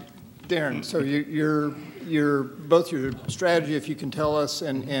fund it. Darren, so you're both your strategy, if you can tell us,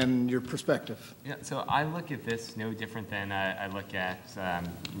 and your perspective. Yeah, so I look at this no different than I look at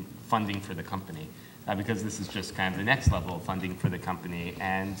funding for the company, because this is just kind of the next level of funding for the company.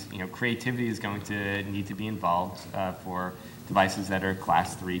 And creativity is going to need to be involved for devices that are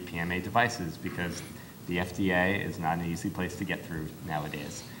Class 3 PMA devices, because the FDA is not an easy place to get through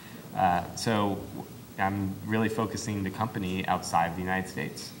nowadays. So I'm really focusing the company outside of the United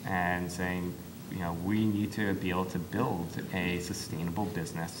States and saying, we need to be able to build a sustainable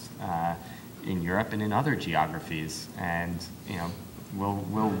business in Europe and in other geographies. And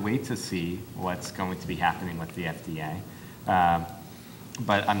we'll wait to see what's going to be happening with the FDA.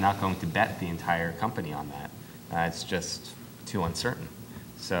 But I'm not going to bet the entire company on that. It's just too uncertain.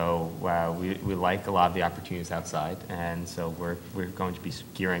 So we like a lot of the opportunities outside, and so we're going to be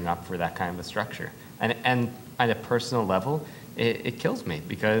gearing up for that kind of a structure. And at a personal level, it kills me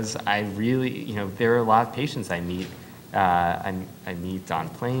because I really, there are a lot of patients I meet. I meet on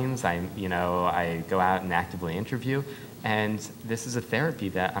planes. I go out and actively interview, and this is a therapy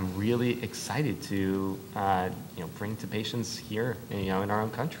that I'm really excited to bring to patients here, in our own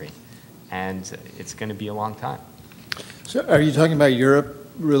country, and it's going to be a long time. So, are you talking about Europe?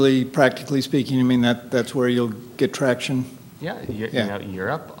 Really, practically speaking, I mean that's where you'll get traction. Yeah,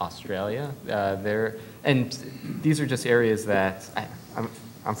 Europe, Australia, and these are just areas that,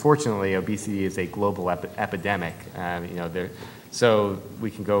 unfortunately, obesity is a global epidemic. So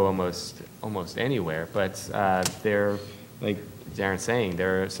we can go almost anywhere. But there, like Darren's saying,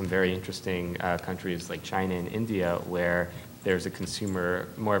 there are some very interesting countries like China and India where there's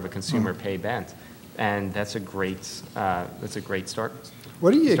more of a consumer pay bent, and that's a great start.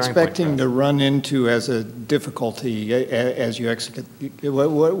 What are you expecting to run into as a difficulty as you execute?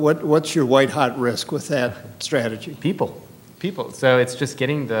 What's your white hot risk with that strategy? People. So it's just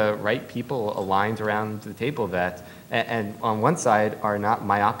getting the right people aligned around the table that, and on one side, are not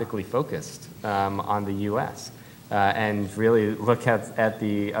myopically focused on the U.S. And really look at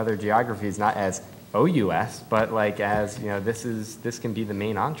the other geographies not as OUS, but like as this can be the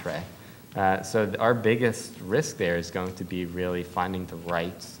main entree. So our biggest risk there is going to be really finding the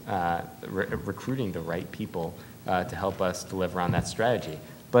right, recruiting the right people to help us deliver on that strategy.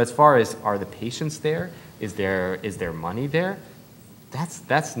 But as far as are the patients there, is there money there?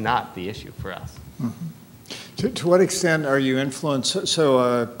 That's not the issue for us. Mm-hmm. To what extent are you influenced? So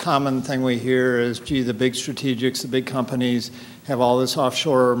a common thing we hear is, gee, the big strategics, the big companies have all this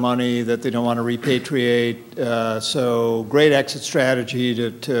offshore money that they don't want to repatriate. So great exit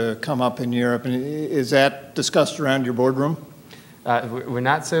strategy to come up in Europe. And is that discussed around your boardroom? We're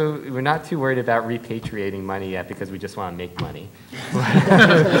not too worried about repatriating money yet because we just want to make money.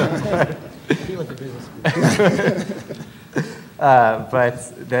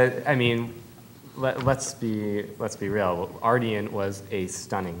 But that, I mean, let's be real. Ardian was a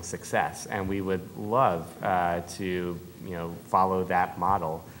stunning success, and we would love to follow that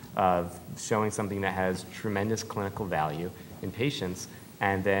model of showing something that has tremendous clinical value in patients,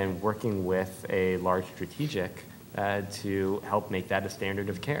 and then working with a large strategic to help make that a standard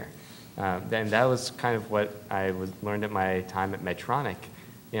of care. Then that was kind of what I learned at my time at Medtronic.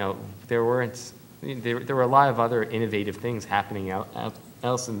 There were a lot of other innovative things happening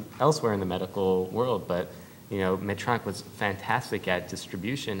elsewhere in the medical world, but Medtronic was fantastic at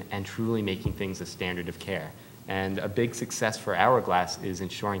distribution and truly making things a standard of care. And a big success for Hourglass is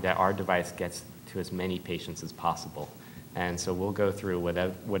ensuring that our device gets to as many patients as possible. And so we'll go through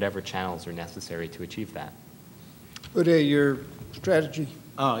whatever channels are necessary to achieve that. Uday, your strategy?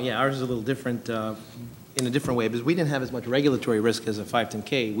 Oh, yeah, ours is a little different in a different way because we didn't have as much regulatory risk as a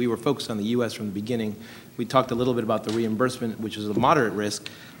 510K. We were focused on the U.S. from the beginning. We talked a little bit about the reimbursement, which is a moderate risk.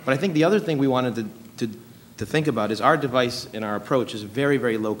 But I think the other thing we wanted to think about is our device and our approach is very,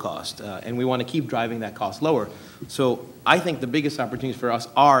 very low cost, and we want to keep driving that cost lower. So I think the biggest opportunities for us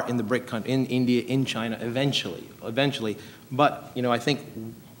are in the BRIC countries, in India, in China, eventually. But I think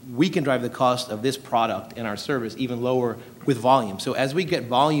we can drive the cost of this product and our service even lower with volume. So as we get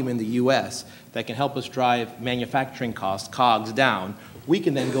volume in the U.S. that can help us drive manufacturing costs, COGS, down, we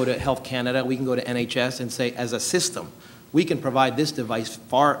can then go to Health Canada, we can go to NHS and say, as a system, we can provide this device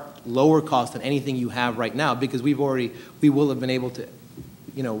far lower cost than anything you have right now because we will have been able to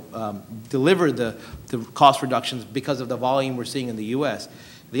deliver the cost reductions because of the volume we're seeing in the U.S.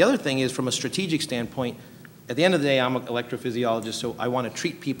 The other thing is, from a strategic standpoint, at the end of the day, I'm an electrophysiologist, so I want to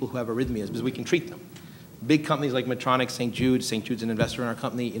treat people who have arrhythmias because we can treat them. Big companies like Medtronic, St. Jude's an investor in our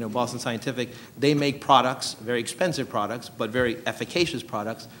company, Boston Scientific, they make products, very expensive products, but very efficacious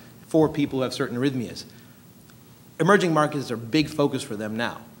products for people who have certain arrhythmias. Emerging markets are a big focus for them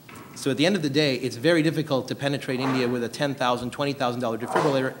now. So at the end of the day, it's very difficult to penetrate India with a $10,000, $20,000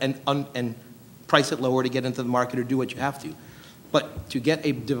 defibrillator and price it lower to get into the market or do what you have to. But to get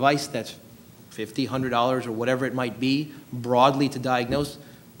a device that's $50, $100 or whatever it might be, broadly to diagnose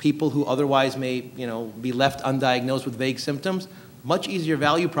people who otherwise may be left undiagnosed with vague symptoms, much easier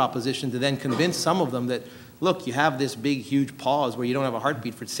value proposition to then convince some of them that, look, you have this big, huge pause where you don't have a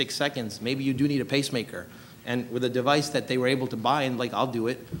heartbeat for 6 seconds. Maybe you do need a pacemaker. And with a device that they were able to buy and I'll do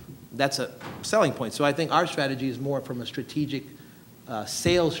it, that's a selling point. So I think our strategy is more from a strategic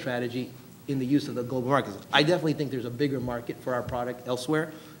sales strategy in the use of the global markets. I definitely think there's a bigger market for our product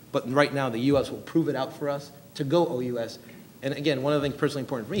elsewhere, but right now the U.S. will prove it out for us to go OUS. And again, one of the things personally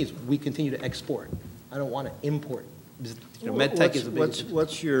important for me is we continue to export. I don't want to import. Med tech is a big issue.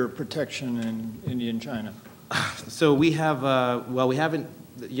 What's your protection in India and China? So we have, well, we haven't,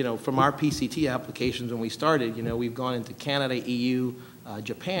 from our PCT applications when we started, we've gone into Canada, EU,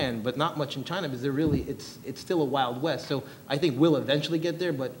 Japan, but not much in China because they're really, it's still a Wild West. So I think we'll eventually get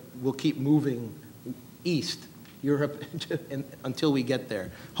there, but we'll keep moving east, Europe, until we get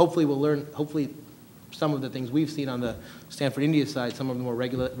there. Hopefully we'll learn, some of the things we've seen on the Stanford India side, some of the more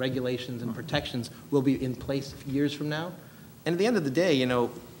regulations and protections will be in place years from now. And at the end of the day,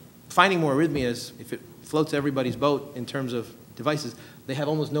 finding more arrhythmias, if it floats everybody's boat in terms of devices, they have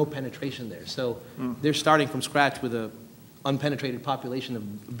almost no penetration there. So they're starting from scratch with an unpenetrated population of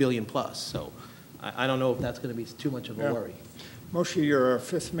 1 billion plus. So I don't know if that's going to be too much of a worry. Moshe, you're our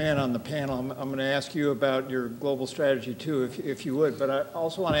fifth man on the panel. I'm going to ask you about your global strategy too, if you would. But I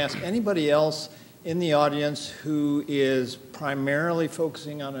also want to ask anybody else in the audience who is primarily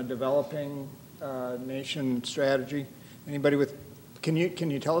focusing on a developing nation strategy. Anybody with, can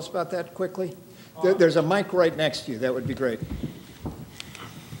you tell us about that quickly? There's a mic right next to you. That would be great.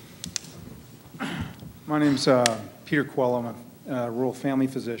 My name's Peter Quell. I'm a rural family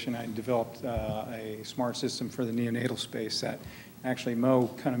physician. I developed a smart system for the neonatal space that actually, Mo,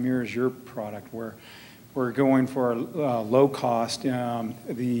 kind of mirrors your product, where we're going for low cost.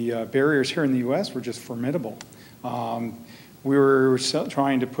 The barriers here in the U.S. were just formidable. We were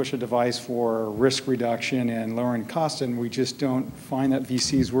trying to push a device for risk reduction and lowering costs, and we just don't find that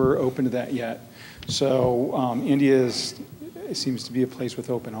VCs were open to that yet. So India seems to be a place with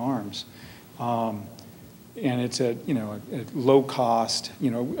open arms. And it's a low cost,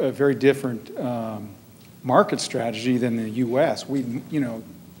 a very different market strategy than the U.S.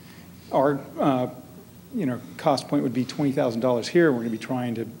 Our cost point would be $20,000 here. We're going to be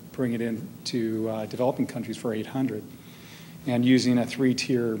trying to bring it into developing countries for $800, and using a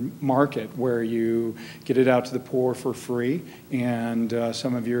 3-tier market where you get it out to the poor for free, and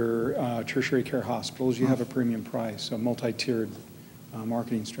some of your tertiary care hospitals, you have a premium price, so multi-tiered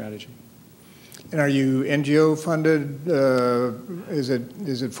marketing strategy. And are you NGO funded? Is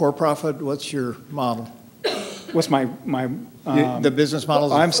it for profit? What's your model? What's my the business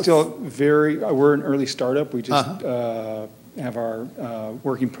model? I'm still we're an early startup. We just have our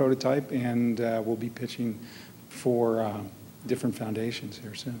working prototype, and we'll be pitching for different foundations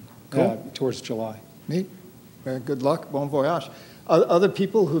here soon, towards July. Neat. Good luck. Bon voyage. Other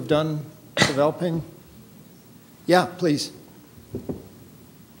people who've done developing? Yeah, please.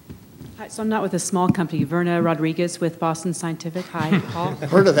 Hi, so I'm not with a small company. Verna Rodriguez with Boston Scientific. Hi, Paul.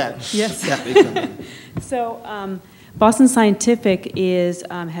 Heard of that. Yes. Yeah. So Boston Scientific has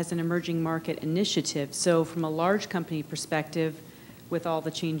an emerging market initiative. So from a large company perspective, with all the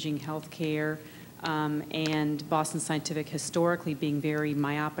changing healthcare, and Boston Scientific historically being very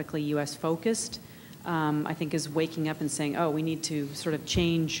myopically U.S. focused, I think is waking up and saying, oh, we need to sort of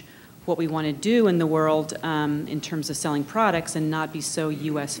change what we want to do in the world in terms of selling products and not be so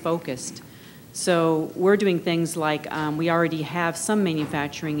U.S. focused. So we're doing things like we already have some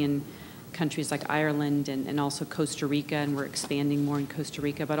manufacturing in countries like Ireland and also Costa Rica, and we're expanding more in Costa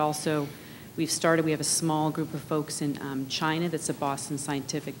Rica, but also we have a small group of folks in China that's a Boston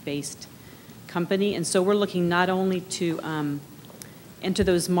Scientific-based company, and so we're looking not only to enter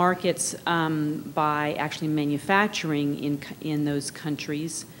those markets by actually manufacturing in those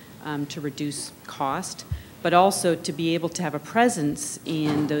countries to reduce cost, but also to be able to have a presence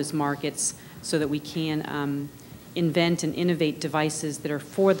in those markets so that we can invent and innovate devices that are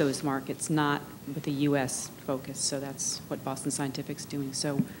for those markets, not with a U.S. focus. So that's what Boston Scientific's doing.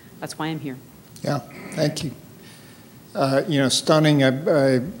 So that's why I'm here. Yeah, thank you. Stunning.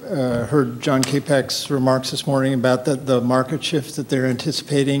 I heard John Capek's remarks this morning about the market shift that they're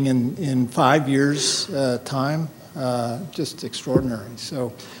anticipating in 5 years' time. Just extraordinary.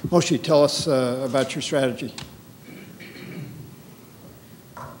 So, Moshe, tell us about your strategy.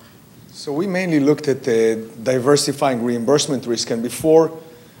 So we mainly looked at diversifying reimbursement risk, and before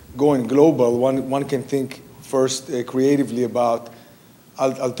going global, one can think first creatively about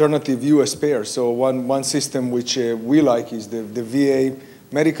alternative U.S. payers. So one system which we like is the VA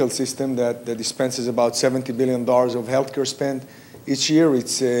medical system that dispenses about $70 billion of healthcare spend each year.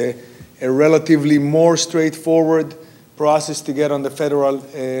 It's a relatively more straightforward process to get on the federal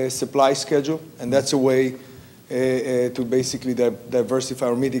supply schedule, and that's a way to basically diversify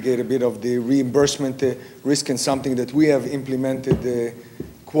or mitigate a bit of the reimbursement risk, and something that we have implemented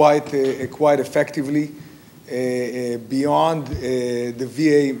quite effectively. beyond the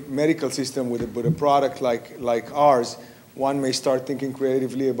VA medical system with a product like ours, one may start thinking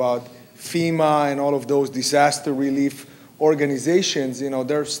creatively about FEMA and all of those disaster relief organizations.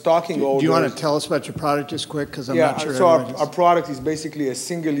 They're stocking orders. Do you want to tell us about your product just quick? Because I'm not sure. So our product is basically a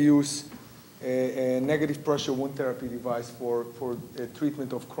single-use negative pressure wound therapy device for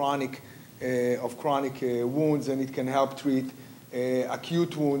treatment of chronic wounds, and it can help treat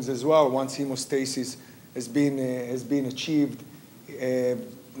acute wounds as well once hemostasis has been achieved.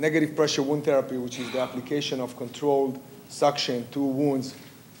 Negative pressure wound therapy, which is the application of controlled suction to wounds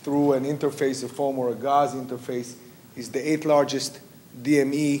through an interface, a foam or a gauze interface, is the 8th largest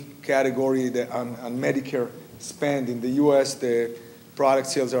DME category on Medicare spend. In the US, the product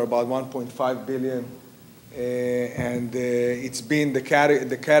sales are about $1.5 billion, and it's been the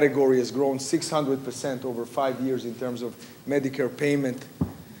category has grown 600% over 5 years in terms of Medicare payment.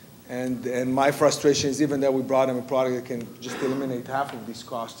 And my frustration is even that we brought them a product that can just eliminate half of these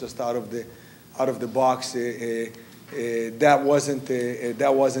costs just out of the box. That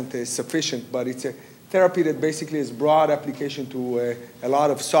wasn't sufficient, but it's a therapy that basically has broad application to a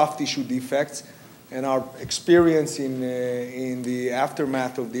lot of soft tissue defects. And our experience in the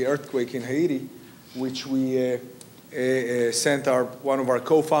aftermath of the earthquake in Haiti, which we sent one of our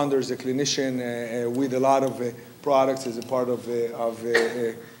co-founders, a clinician, with a lot of products as a part of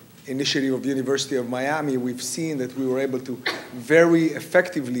initiative of the University of Miami, we've seen that we were able to very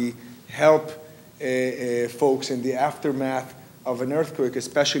effectively help folks in the aftermath of an earthquake,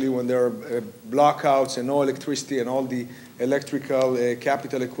 especially when there are blackouts and no electricity and all the electrical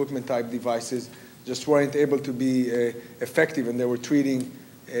capital equipment type devices just weren't able to be effective, and they were treating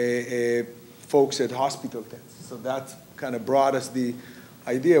folks at hospital tents. So that kind of brought us the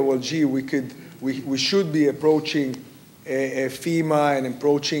idea, well, gee, we should be approaching FEMA and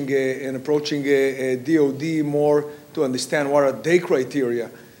approaching DOD more to understand what are their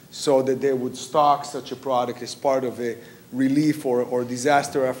criteria so that they would stock such a product as part of a relief or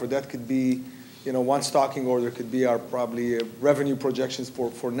disaster effort. That could be, one stocking order could be our probably revenue projections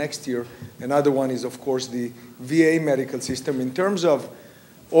for next year. Another one is, of course, the VA medical system. In terms of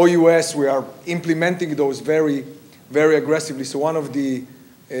OUS, we are implementing those very, very aggressively. So one of the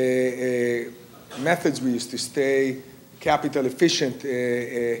methods we use to stay capital efficient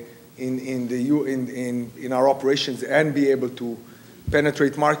in our operations and be able to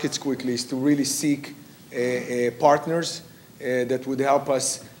penetrate markets quickly is to really seek partners that would help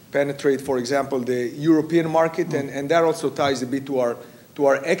us penetrate, for example, the European market, and that also ties a bit to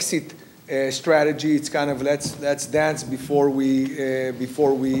our exit strategy. It's kind of let's dance before we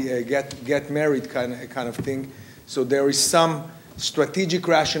get married kind of thing. So there is some strategic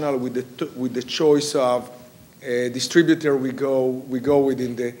rationale with the choice of distributor we go with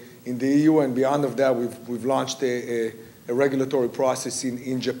in the EU, and beyond of that, we've launched a regulatory process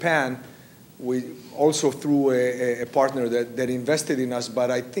in Japan. We also through a partner that invested in us.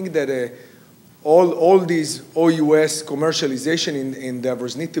 But I think that all these OUS commercialization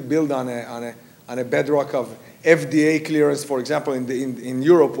endeavors need to build on a bedrock of FDA clearance. For example, in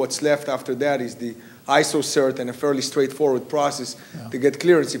Europe, what's left after that is the ISO cert and a fairly straightforward process to get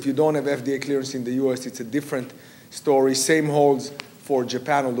clearance. If you don't have FDA clearance in the US, it's a different story. Same holds for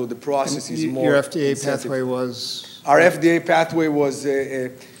Japan, although the process is more Your FDA incentive. pathway was? Our FDA pathway was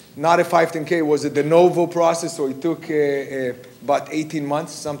not a 510K, it was a de novo process, so it took about 18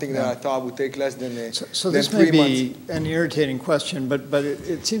 months, something that I thought would take less than So this may be an irritating question, but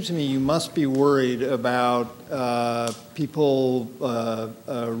it seems to me you must be worried about people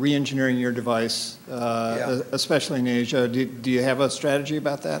re-engineering your device, especially in Asia. Do you have a strategy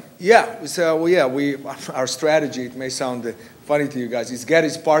about that? Yeah, so our strategy, it may sound funny to you guys, is get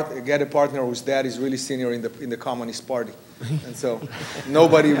a partner whose dad is really senior in the Communist Party. And so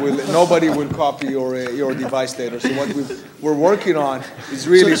nobody will copy your device later. So what we're working on is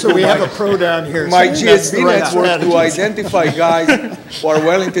really so we have a pro down here. My GSB network to identify guys who are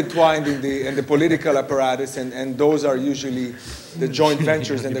well intertwined in the political apparatus, and those are usually the joint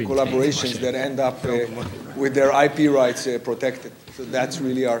ventures and the collaborations that end up with their IP rights protected. So that's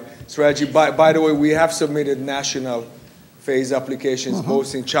really our strategy. By the way, we have submitted national phase applications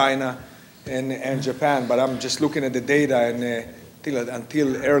both in China and Japan, but I'm just looking at the data, and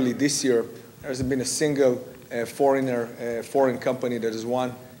until early this year, there hasn't been a single foreign company that has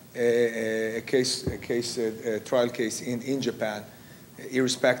won a trial case in Japan,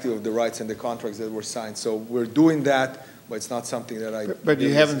 irrespective of the rights and the contracts that were signed. So we're doing that, but it's not something that I. But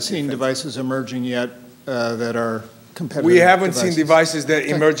you haven't seen devices emerging yet that are competitive. We haven't seen devices that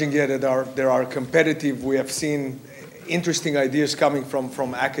emerging yet that are competitive. We have seen interesting ideas coming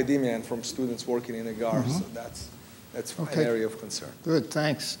from academia and from students working in agar. So that's Okay. an area of concern. Good,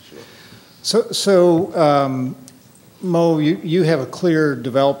 thanks. Sure. So Mo, you have a clear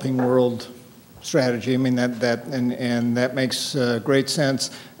developing world strategy. I mean, and that makes great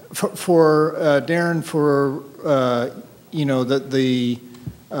sense. For Darren, for the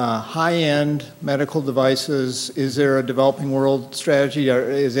high-end medical devices, is there a developing world strategy? Or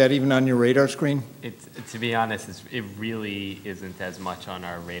is that even on your radar screen? To be honest, it really isn't as much on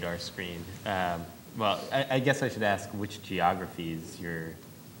our radar screen. Well, I guess I should ask which geographies you're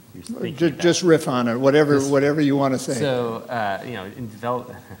thinking about. Just riff on it, whatever you want to say. So, in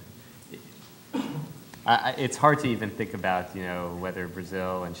it's hard to even think about, whether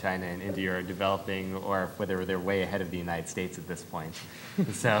Brazil and China and India are developing or whether they're way ahead of the United States at this point.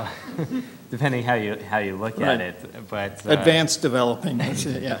 So, depending how you look at it, but advanced developing, that's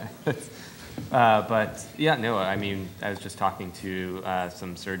it, yeah. But yeah, no, I mean, I was just talking to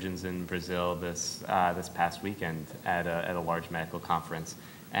some surgeons in Brazil this past weekend at a large medical conference.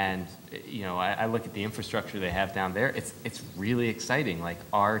 And, I look at the infrastructure they have down there. It's really exciting. Like,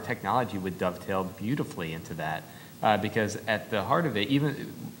 our technology would dovetail beautifully into that. Because at the heart of it,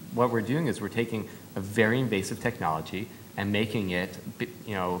 even what we're doing is we're taking a very invasive technology and making it,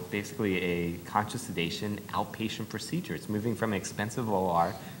 basically a conscious sedation outpatient procedure. It's moving from an expensive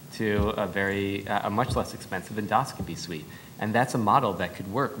OR to a much less expensive endoscopy suite. And that's a model that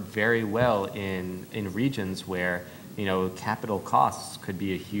could work very well in regions where capital costs could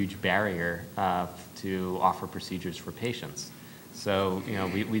be a huge barrier to offer procedures for patients. So,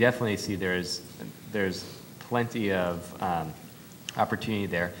 we definitely see there's plenty of opportunity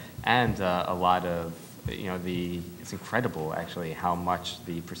there, and a lot of, it's incredible actually how much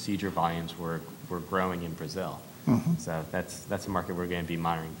the procedure volumes were growing in Brazil. Mm-hmm. So that's a market we're going to be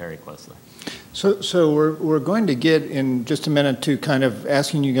monitoring very closely. So we're going to get in just a minute to kind of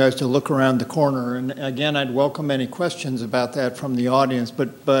asking you guys to look around the corner, and again, I'd welcome any questions about that from the audience.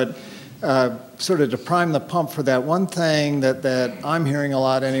 But sort of to prime the pump for that, one thing that I'm hearing a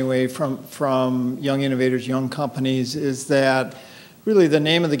lot anyway from young innovators, young companies, is that really the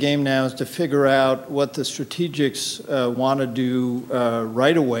name of the game now is to figure out what the strategics want to do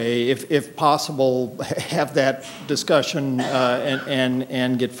right away, if possible, have that discussion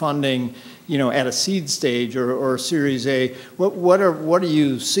and get funding, at a seed stage or Series A. What are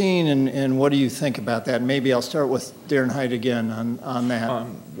you seeing, and what do you think about that? Maybe I'll start with Darren Hite again on that.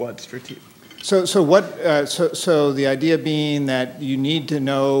 What strategic? So the idea being that you need to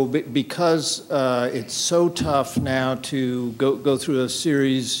know, because it's so tough now to go through a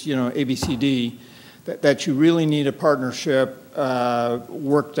series, ABCD, that you really need a partnership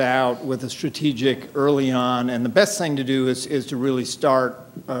worked out with a strategic early on, and the best thing to do is to really start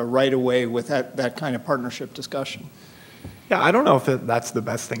right away with that kind of partnership discussion. Yeah, I don't know if that's the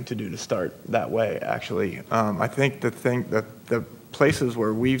best thing to do to start that way, actually. I think the places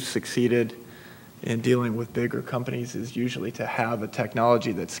where we've succeeded in dealing with bigger companies is usually to have a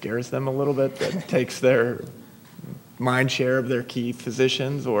technology that scares them a little bit, that takes their mind share of their key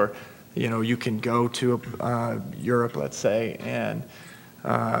physicians, or you can go to Europe, let's say, and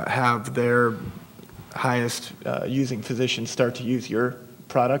have their highest using physicians start to use your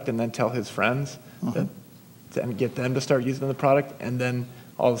product, and then tell his friends and get them to start using the product, and then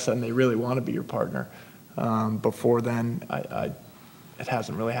all of a sudden they really want to be your partner. Before then, it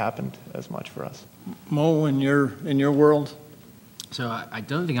hasn't really happened as much for us. Mo, in your world? So I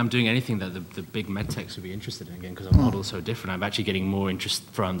don't think I'm doing anything that the big medtechs would be interested in, again, because our model's so different. I'm actually getting more interest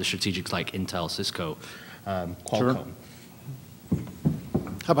from the strategics like Intel, Cisco, Qualcomm. Sure.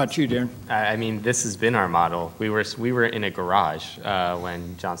 How about you, Darren? I mean, this has been our model. We were in a garage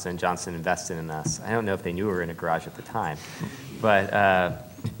when Johnson & Johnson invested in us. I don't know if they knew we were in a garage at the time, but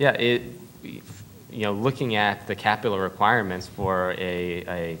looking at the capital requirements for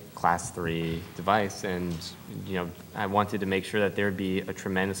a Class 3 device, and I wanted to make sure that there would be a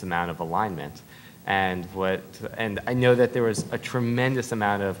tremendous amount of alignment. And I know that there was a tremendous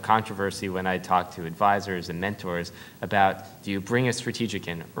amount of controversy when I talked to advisors and mentors about, do you bring a strategic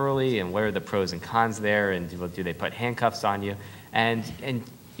in early, and what are the pros and cons there, and do they put handcuffs on you? And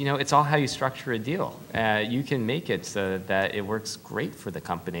it's all how you structure a deal. You can make it so that it works great for the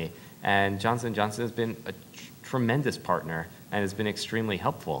company. And Johnson & Johnson has been a tremendous partner and has been extremely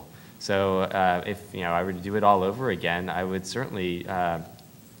helpful. So if I were to do it all over again, I would certainly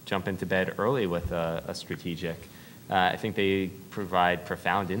jump into bed early with a strategic. I think they provide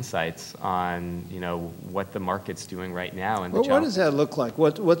profound insights on what the market's doing right now. And what does that look like?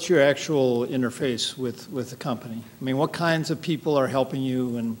 What's your actual interface with the company? I mean, what kinds of people are helping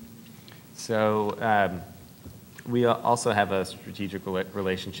you? And so We also have a strategic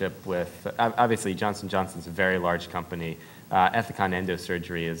relationship with, obviously, Johnson & Johnson's a very large company. Ethicon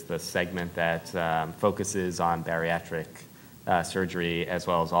Endosurgery is the segment that focuses on bariatric surgery as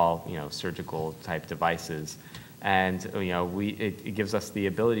well as all, surgical type devices. And, it gives us the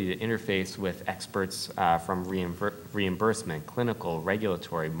ability to interface with experts from reimbursement, clinical,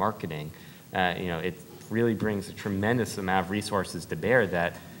 regulatory, marketing. It really brings a tremendous amount of resources to bear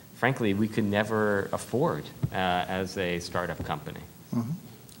that, frankly, we could never afford as a startup company. Mm-hmm.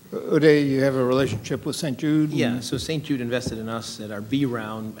 Uday, you have a relationship with St. Jude? Yeah, so St. Jude invested in us at our B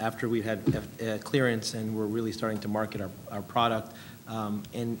round after we had clearance and we're really starting to market our product.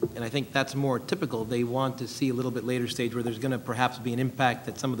 And I think that's more typical. They want to see a little bit later stage where there's going to perhaps be an impact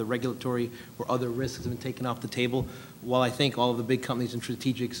that some of the regulatory or other risks have been taken off the table. While I think all of the big companies and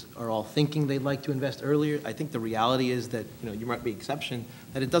strategics are all thinking they'd like to invest earlier, I think the reality is that, you might be exception,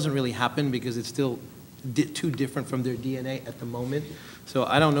 that it doesn't really happen because it's still too different from their DNA at the moment. So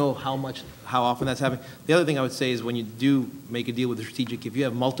I don't know how often that's happening. The other thing I would say is when you do make a deal with a strategic, if you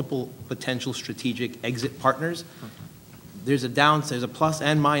have multiple potential strategic exit partners, there's a plus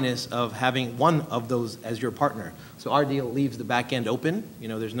and minus of having one of those as your partner. So our deal leaves the back end open.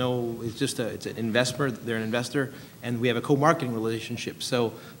 It's an investor, they're an investor, and we have a co-marketing relationship.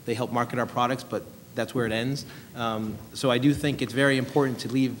 So they help market our products, but that's where it ends. So I do think it's very important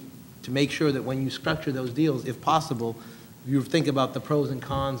to make sure that when you structure those deals, if possible, you think about the pros and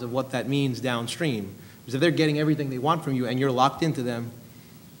cons of what that means downstream. Because if they're getting everything they want from you and you're locked into them,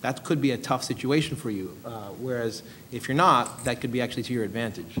 that could be a tough situation for you. Whereas if you're not, that could be actually to your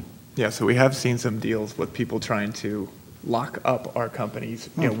advantage. Yeah, so we have seen some deals with people trying to lock up our companies.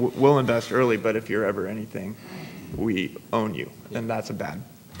 We'll invest early, but if you're ever anything, we own you. And that's a bad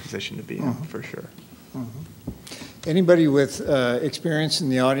position to be in, for sure. Anybody with experience in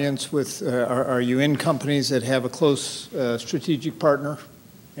the audience with, are you in companies that have a close strategic partner?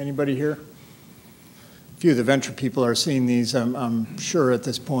 Anybody here? A few of the venture people are seeing these, I'm sure, at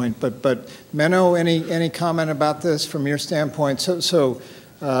this point. But Menno, any comment about this from your standpoint? So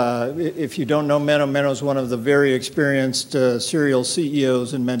if you don't know Menno's one of the very experienced serial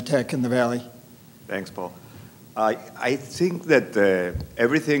CEOs in MedTech in the Valley. Thanks, Paul. I think that there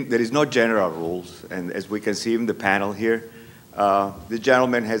is no general rules, and as we can see in the panel here, the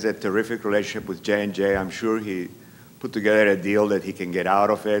gentleman has a terrific relationship with J&J. I'm sure he put together a deal that he can get out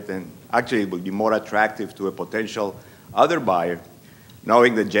of it, and actually it would be more attractive to a potential other buyer,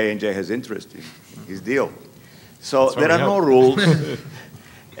 knowing that J&J has interest in his deal. So there are no rules,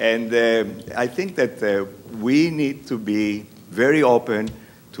 and I think that we need to be very open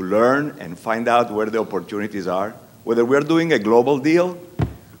to learn and find out where the opportunities are. Whether we're doing a global deal,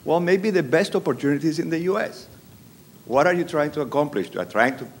 well, maybe the best opportunity is in the US. What are you trying to accomplish? You are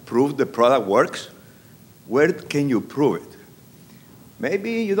trying to prove the product works? Where can you prove it?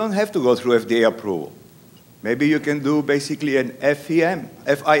 Maybe you don't have to go through FDA approval. Maybe you can do basically an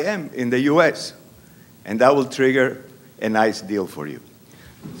FIM in the US, and that will trigger a nice deal for you.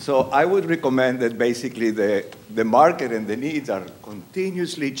 So I would recommend that basically the market and the needs are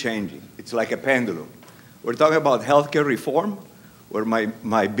continuously changing. It's like a pendulum. We're talking about healthcare reform, where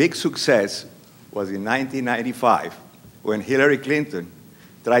my big success was in 1995 when Hillary Clinton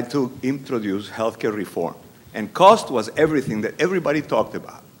tried to introduce healthcare reform. And cost was everything that everybody talked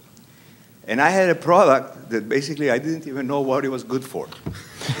about. And I had a product that basically I didn't even know what it was good for.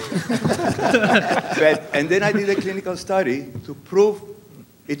 And then I did a clinical study to prove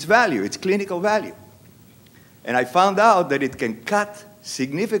its value, its clinical value. And I found out that it can cut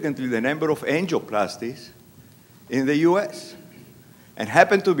significantly the number of angioplasties in the US. And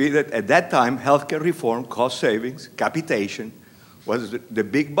happened to be that at that time, healthcare reform, cost savings, capitation, was the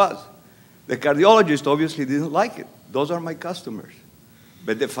big buzz. The cardiologist obviously didn't like it. Those are my customers.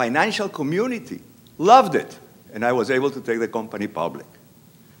 But the financial community loved it, and I was able to take the company public.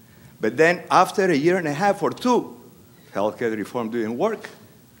 But then after a year and a half or two, healthcare reform didn't work.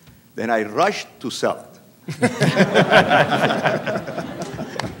 Then I rushed to sell it.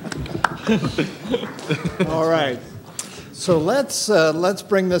 All right. So let's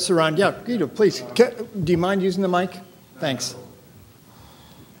bring this around. Yeah, Guido, please. Do you mind using the mic? Thanks.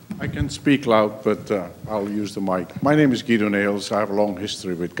 I can speak loud, but I'll use the mic. My name is Guido Nails. I have a long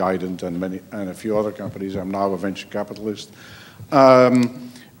history with Guidant and a few other companies. I'm now a venture capitalist.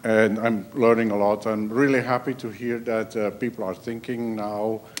 And I'm learning a lot. I'm really happy to hear that people are thinking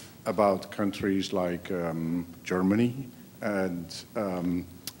now about countries like Germany and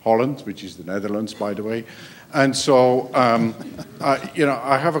Holland, which is the Netherlands, by the way. And so,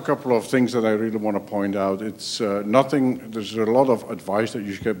 I have a couple of things that I really want to point out. It's there's a lot of advice that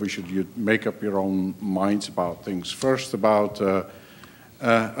you should get. You make up your own minds about things. First, about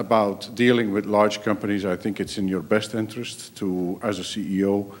dealing with large companies, I think it's in your best interest to, as a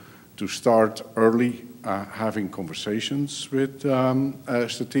CEO, to start early having conversations with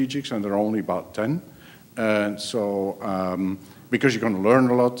strategics, and there are only about 10. And so, because you're going to learn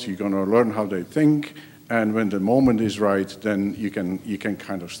a lot, you're going to learn how they think, and when the moment is right, then you can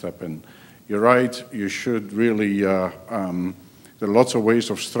kind of step in. You're right, you should really, there are lots of ways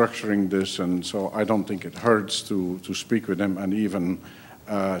of structuring this, and so I don't think it hurts to speak with them and even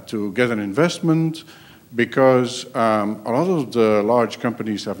to get an investment, because a lot of the large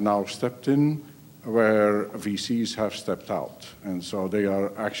companies have now stepped in where VCs have stepped out. And so they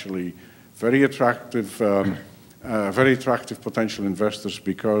are actually very attractive potential investors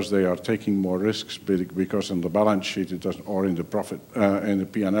because they are taking more risks, because in the balance sheet it doesn't, or in the profit, in the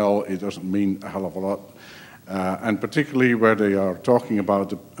P&L, it doesn't mean a hell of a lot. And particularly where they are talking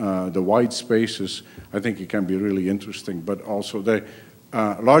about the white spaces, I think it can be really interesting. But also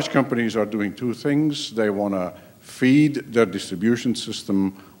large companies are doing two things. They want to feed their distribution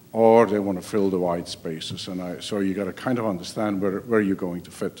system, or they want to fill the white spaces. And so you got to kind of understand where you're going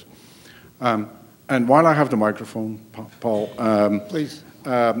to fit. And while I have the microphone, Paul, please.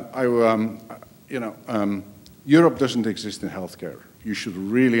 Europe doesn't exist in healthcare. You should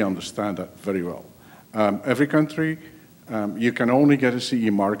really understand that very well. Every country, you can only get a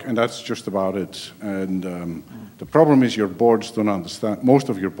CE mark, and that's just about it. And the problem is your boards don't understand. Most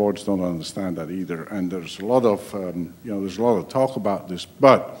of your boards don't understand that either. And there's a lot of there's a lot of talk about this.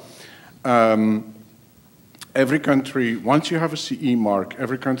 But every country, once you have a CE mark,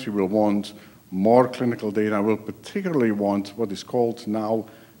 every country will want more clinical data, will particularly want what is called now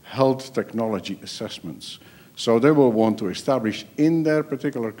health technology assessments. So they will want to establish in their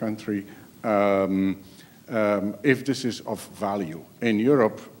particular country if this is of value. In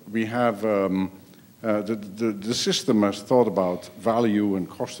Europe, we have the system has thought about value and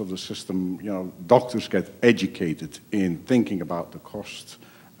cost of the system. Doctors get educated in thinking about the cost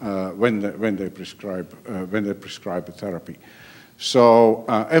when they prescribe a therapy. So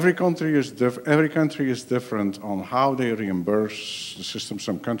every country is different on how they reimburse the system.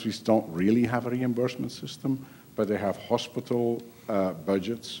 Some countries don't really have a reimbursement system, but they have hospital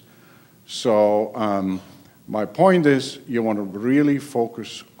budgets. So my point is, you want to really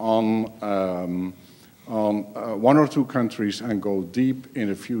focus on one or two countries and go deep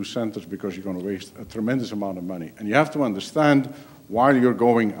in a few centers, because you're going to waste a tremendous amount of money. And you have to understand, while you're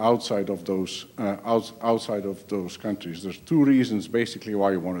going outside of those countries, there's two reasons basically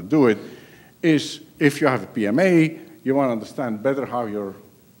why you want to do it. Is if you have a PMA, you want to understand better how your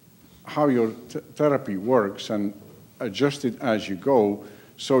therapy works and adjust it as you go.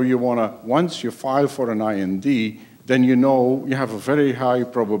 So you want to, once you file for an IND, then you have a very high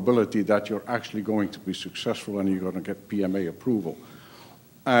probability that you're actually going to be successful and you're going to get PMA approval.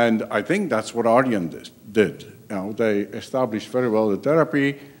 And I think that's what iRhythm did. They established very well the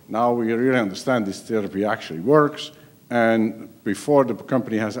therapy. Now we really understand this therapy actually works. And before the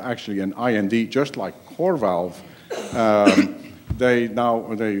company has actually an IND, just like CoreValve, they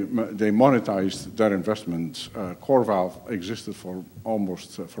monetized their investment. CoreValve existed for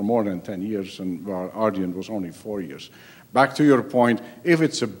more than 10 years, and iRhythm was only 4 years. Back to your point, if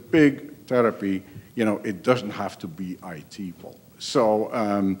it's a big therapy, it doesn't have to be IT, Paul. So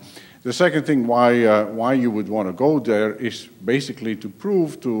the second thing why you would want to go there is basically to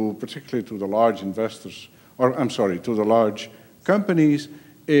prove particularly to the large investors, to the large companies,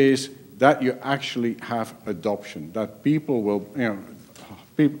 is that you actually have adoption, that people will,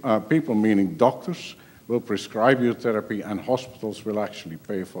 people meaning doctors, will prescribe your therapy and hospitals will actually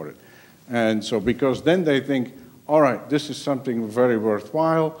pay for it. And so because then they think, all right, this is something very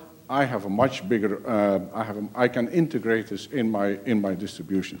worthwhile, I have a much bigger, I can integrate this in my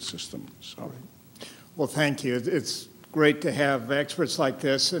distribution system. So. Well, thank you. It's great to have experts like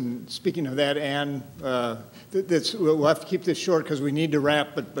this. And speaking of that, Anne, we'll have to keep this short because we need to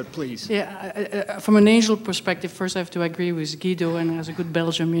wrap, but please. Yeah, from an angel perspective, first I have to agree with Guido, and as a good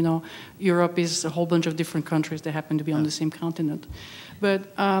Belgian, Europe is a whole bunch of different countries that happen to be on the same continent. But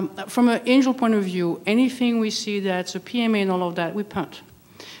from an angel point of view, anything we see that's a PMA and all of that, we punt.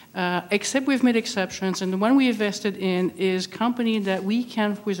 Except we've made exceptions, and the one we invested in is a company that we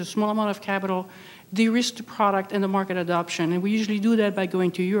can, with a small amount of capital, de-risk the product and the market adoption. And we usually do that by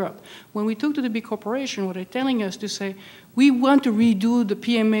going to Europe. When we talk to the big corporation, what they're telling us to say, we want to redo the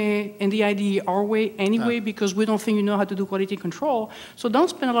PMA and the IDE our way anyway because we don't think you know how to do quality control. So don't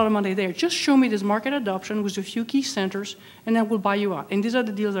spend a lot of money there. Just show me this market adoption with a few key centers, and then we'll buy you out. And these are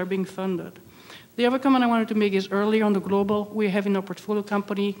the deals that are being funded. The other comment I wanted to make is earlier on the global, we have in our portfolio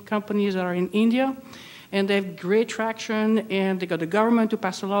companies that are in India, and they have great traction, and they got the government to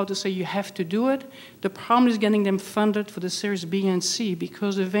pass a law to say you have to do it. The problem is getting them funded for the Series B and C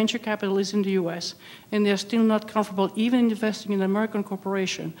because the venture capital is in the US, and they're still not comfortable even investing in an American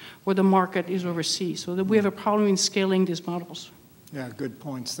corporation where the market is overseas. So that we have a problem in scaling these models. Yeah, good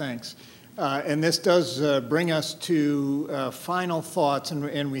points, thanks. And this does bring us to final thoughts,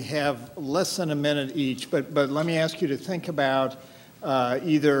 and we have less than a minute each, but let me ask you to think about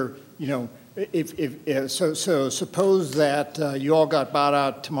either, you know, so suppose that you all got bought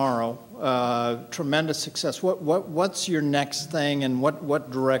out tomorrow, tremendous success. What's your next thing, and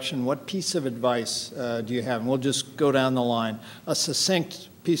what direction, what piece of advice do you have? And we'll just go down the line. A succinct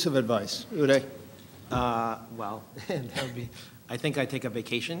piece of advice. Uday? Well, that would be, I think I'd take a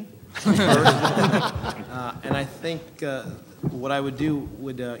vacation first. And I think what I would do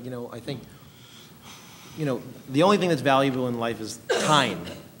would, you know, I think, you know, the only thing that's valuable in life is time.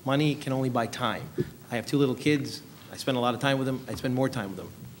 Money can only buy time. I have 2 little kids. I spend a lot of time with them. I spend more time with them.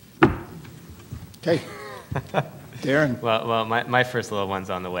 Okay. Darren. Well, my first little one's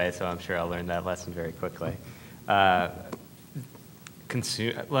on the way, so I'm sure I'll learn that lesson very quickly. What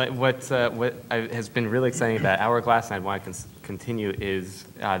has been really exciting about Hourglass, and I want to continue, is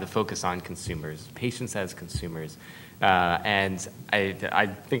the focus on consumers, patients as consumers. And I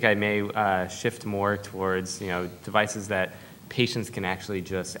think I may shift more towards, you know, devices that patients can actually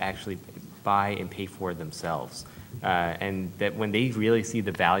buy and pay for themselves. And that when they really see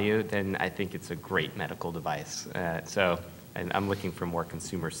the value, then I think it's a great medical device. And I'm looking for more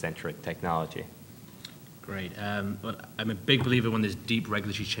consumer-centric technology. Great. But I'm a big believer when there's deep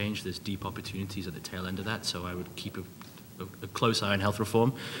regulatory change, there's deep opportunities at the tail end of that. So I would keep a close eye on health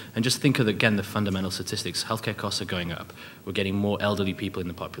reform, and just think of, again, the fundamental statistics. Healthcare costs are going up. We're getting more elderly people in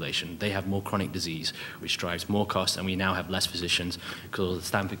the population. They have more chronic disease, which drives more costs, and we now have less physicians because all the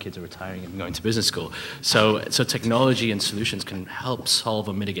Stanford kids are retiring and going to business school. So technology and solutions can help solve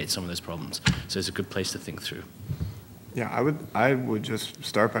or mitigate some of those problems. So it's a good place to think through. Yeah, I would just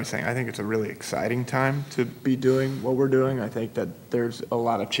start by saying I think it's a really exciting time to be doing what we're doing. I think that there's a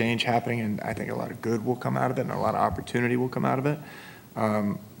lot of change happening, and I think a lot of good will come out of it, and a lot of opportunity will come out of it.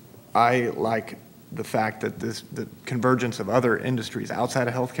 I like the fact that the convergence of other industries outside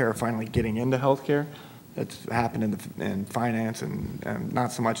of healthcare are finally getting into healthcare. It's happened in finance and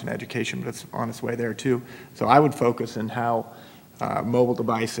not so much in education, but it's on its way there too. So I would focus on how mobile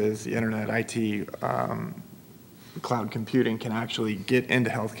devices, the internet, IT, cloud computing can actually get into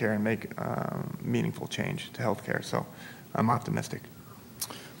healthcare and make meaningful change to healthcare. So I'm optimistic.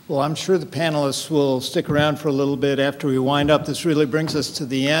 Well, I'm sure the panelists will stick around for a little bit after we wind up. This really brings us to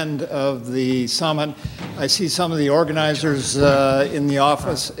the end of the summit. I see some of the organizers in the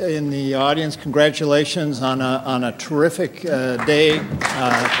audience. Congratulations on a terrific day.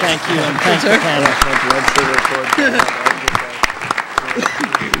 Thank you, and thank the panelists.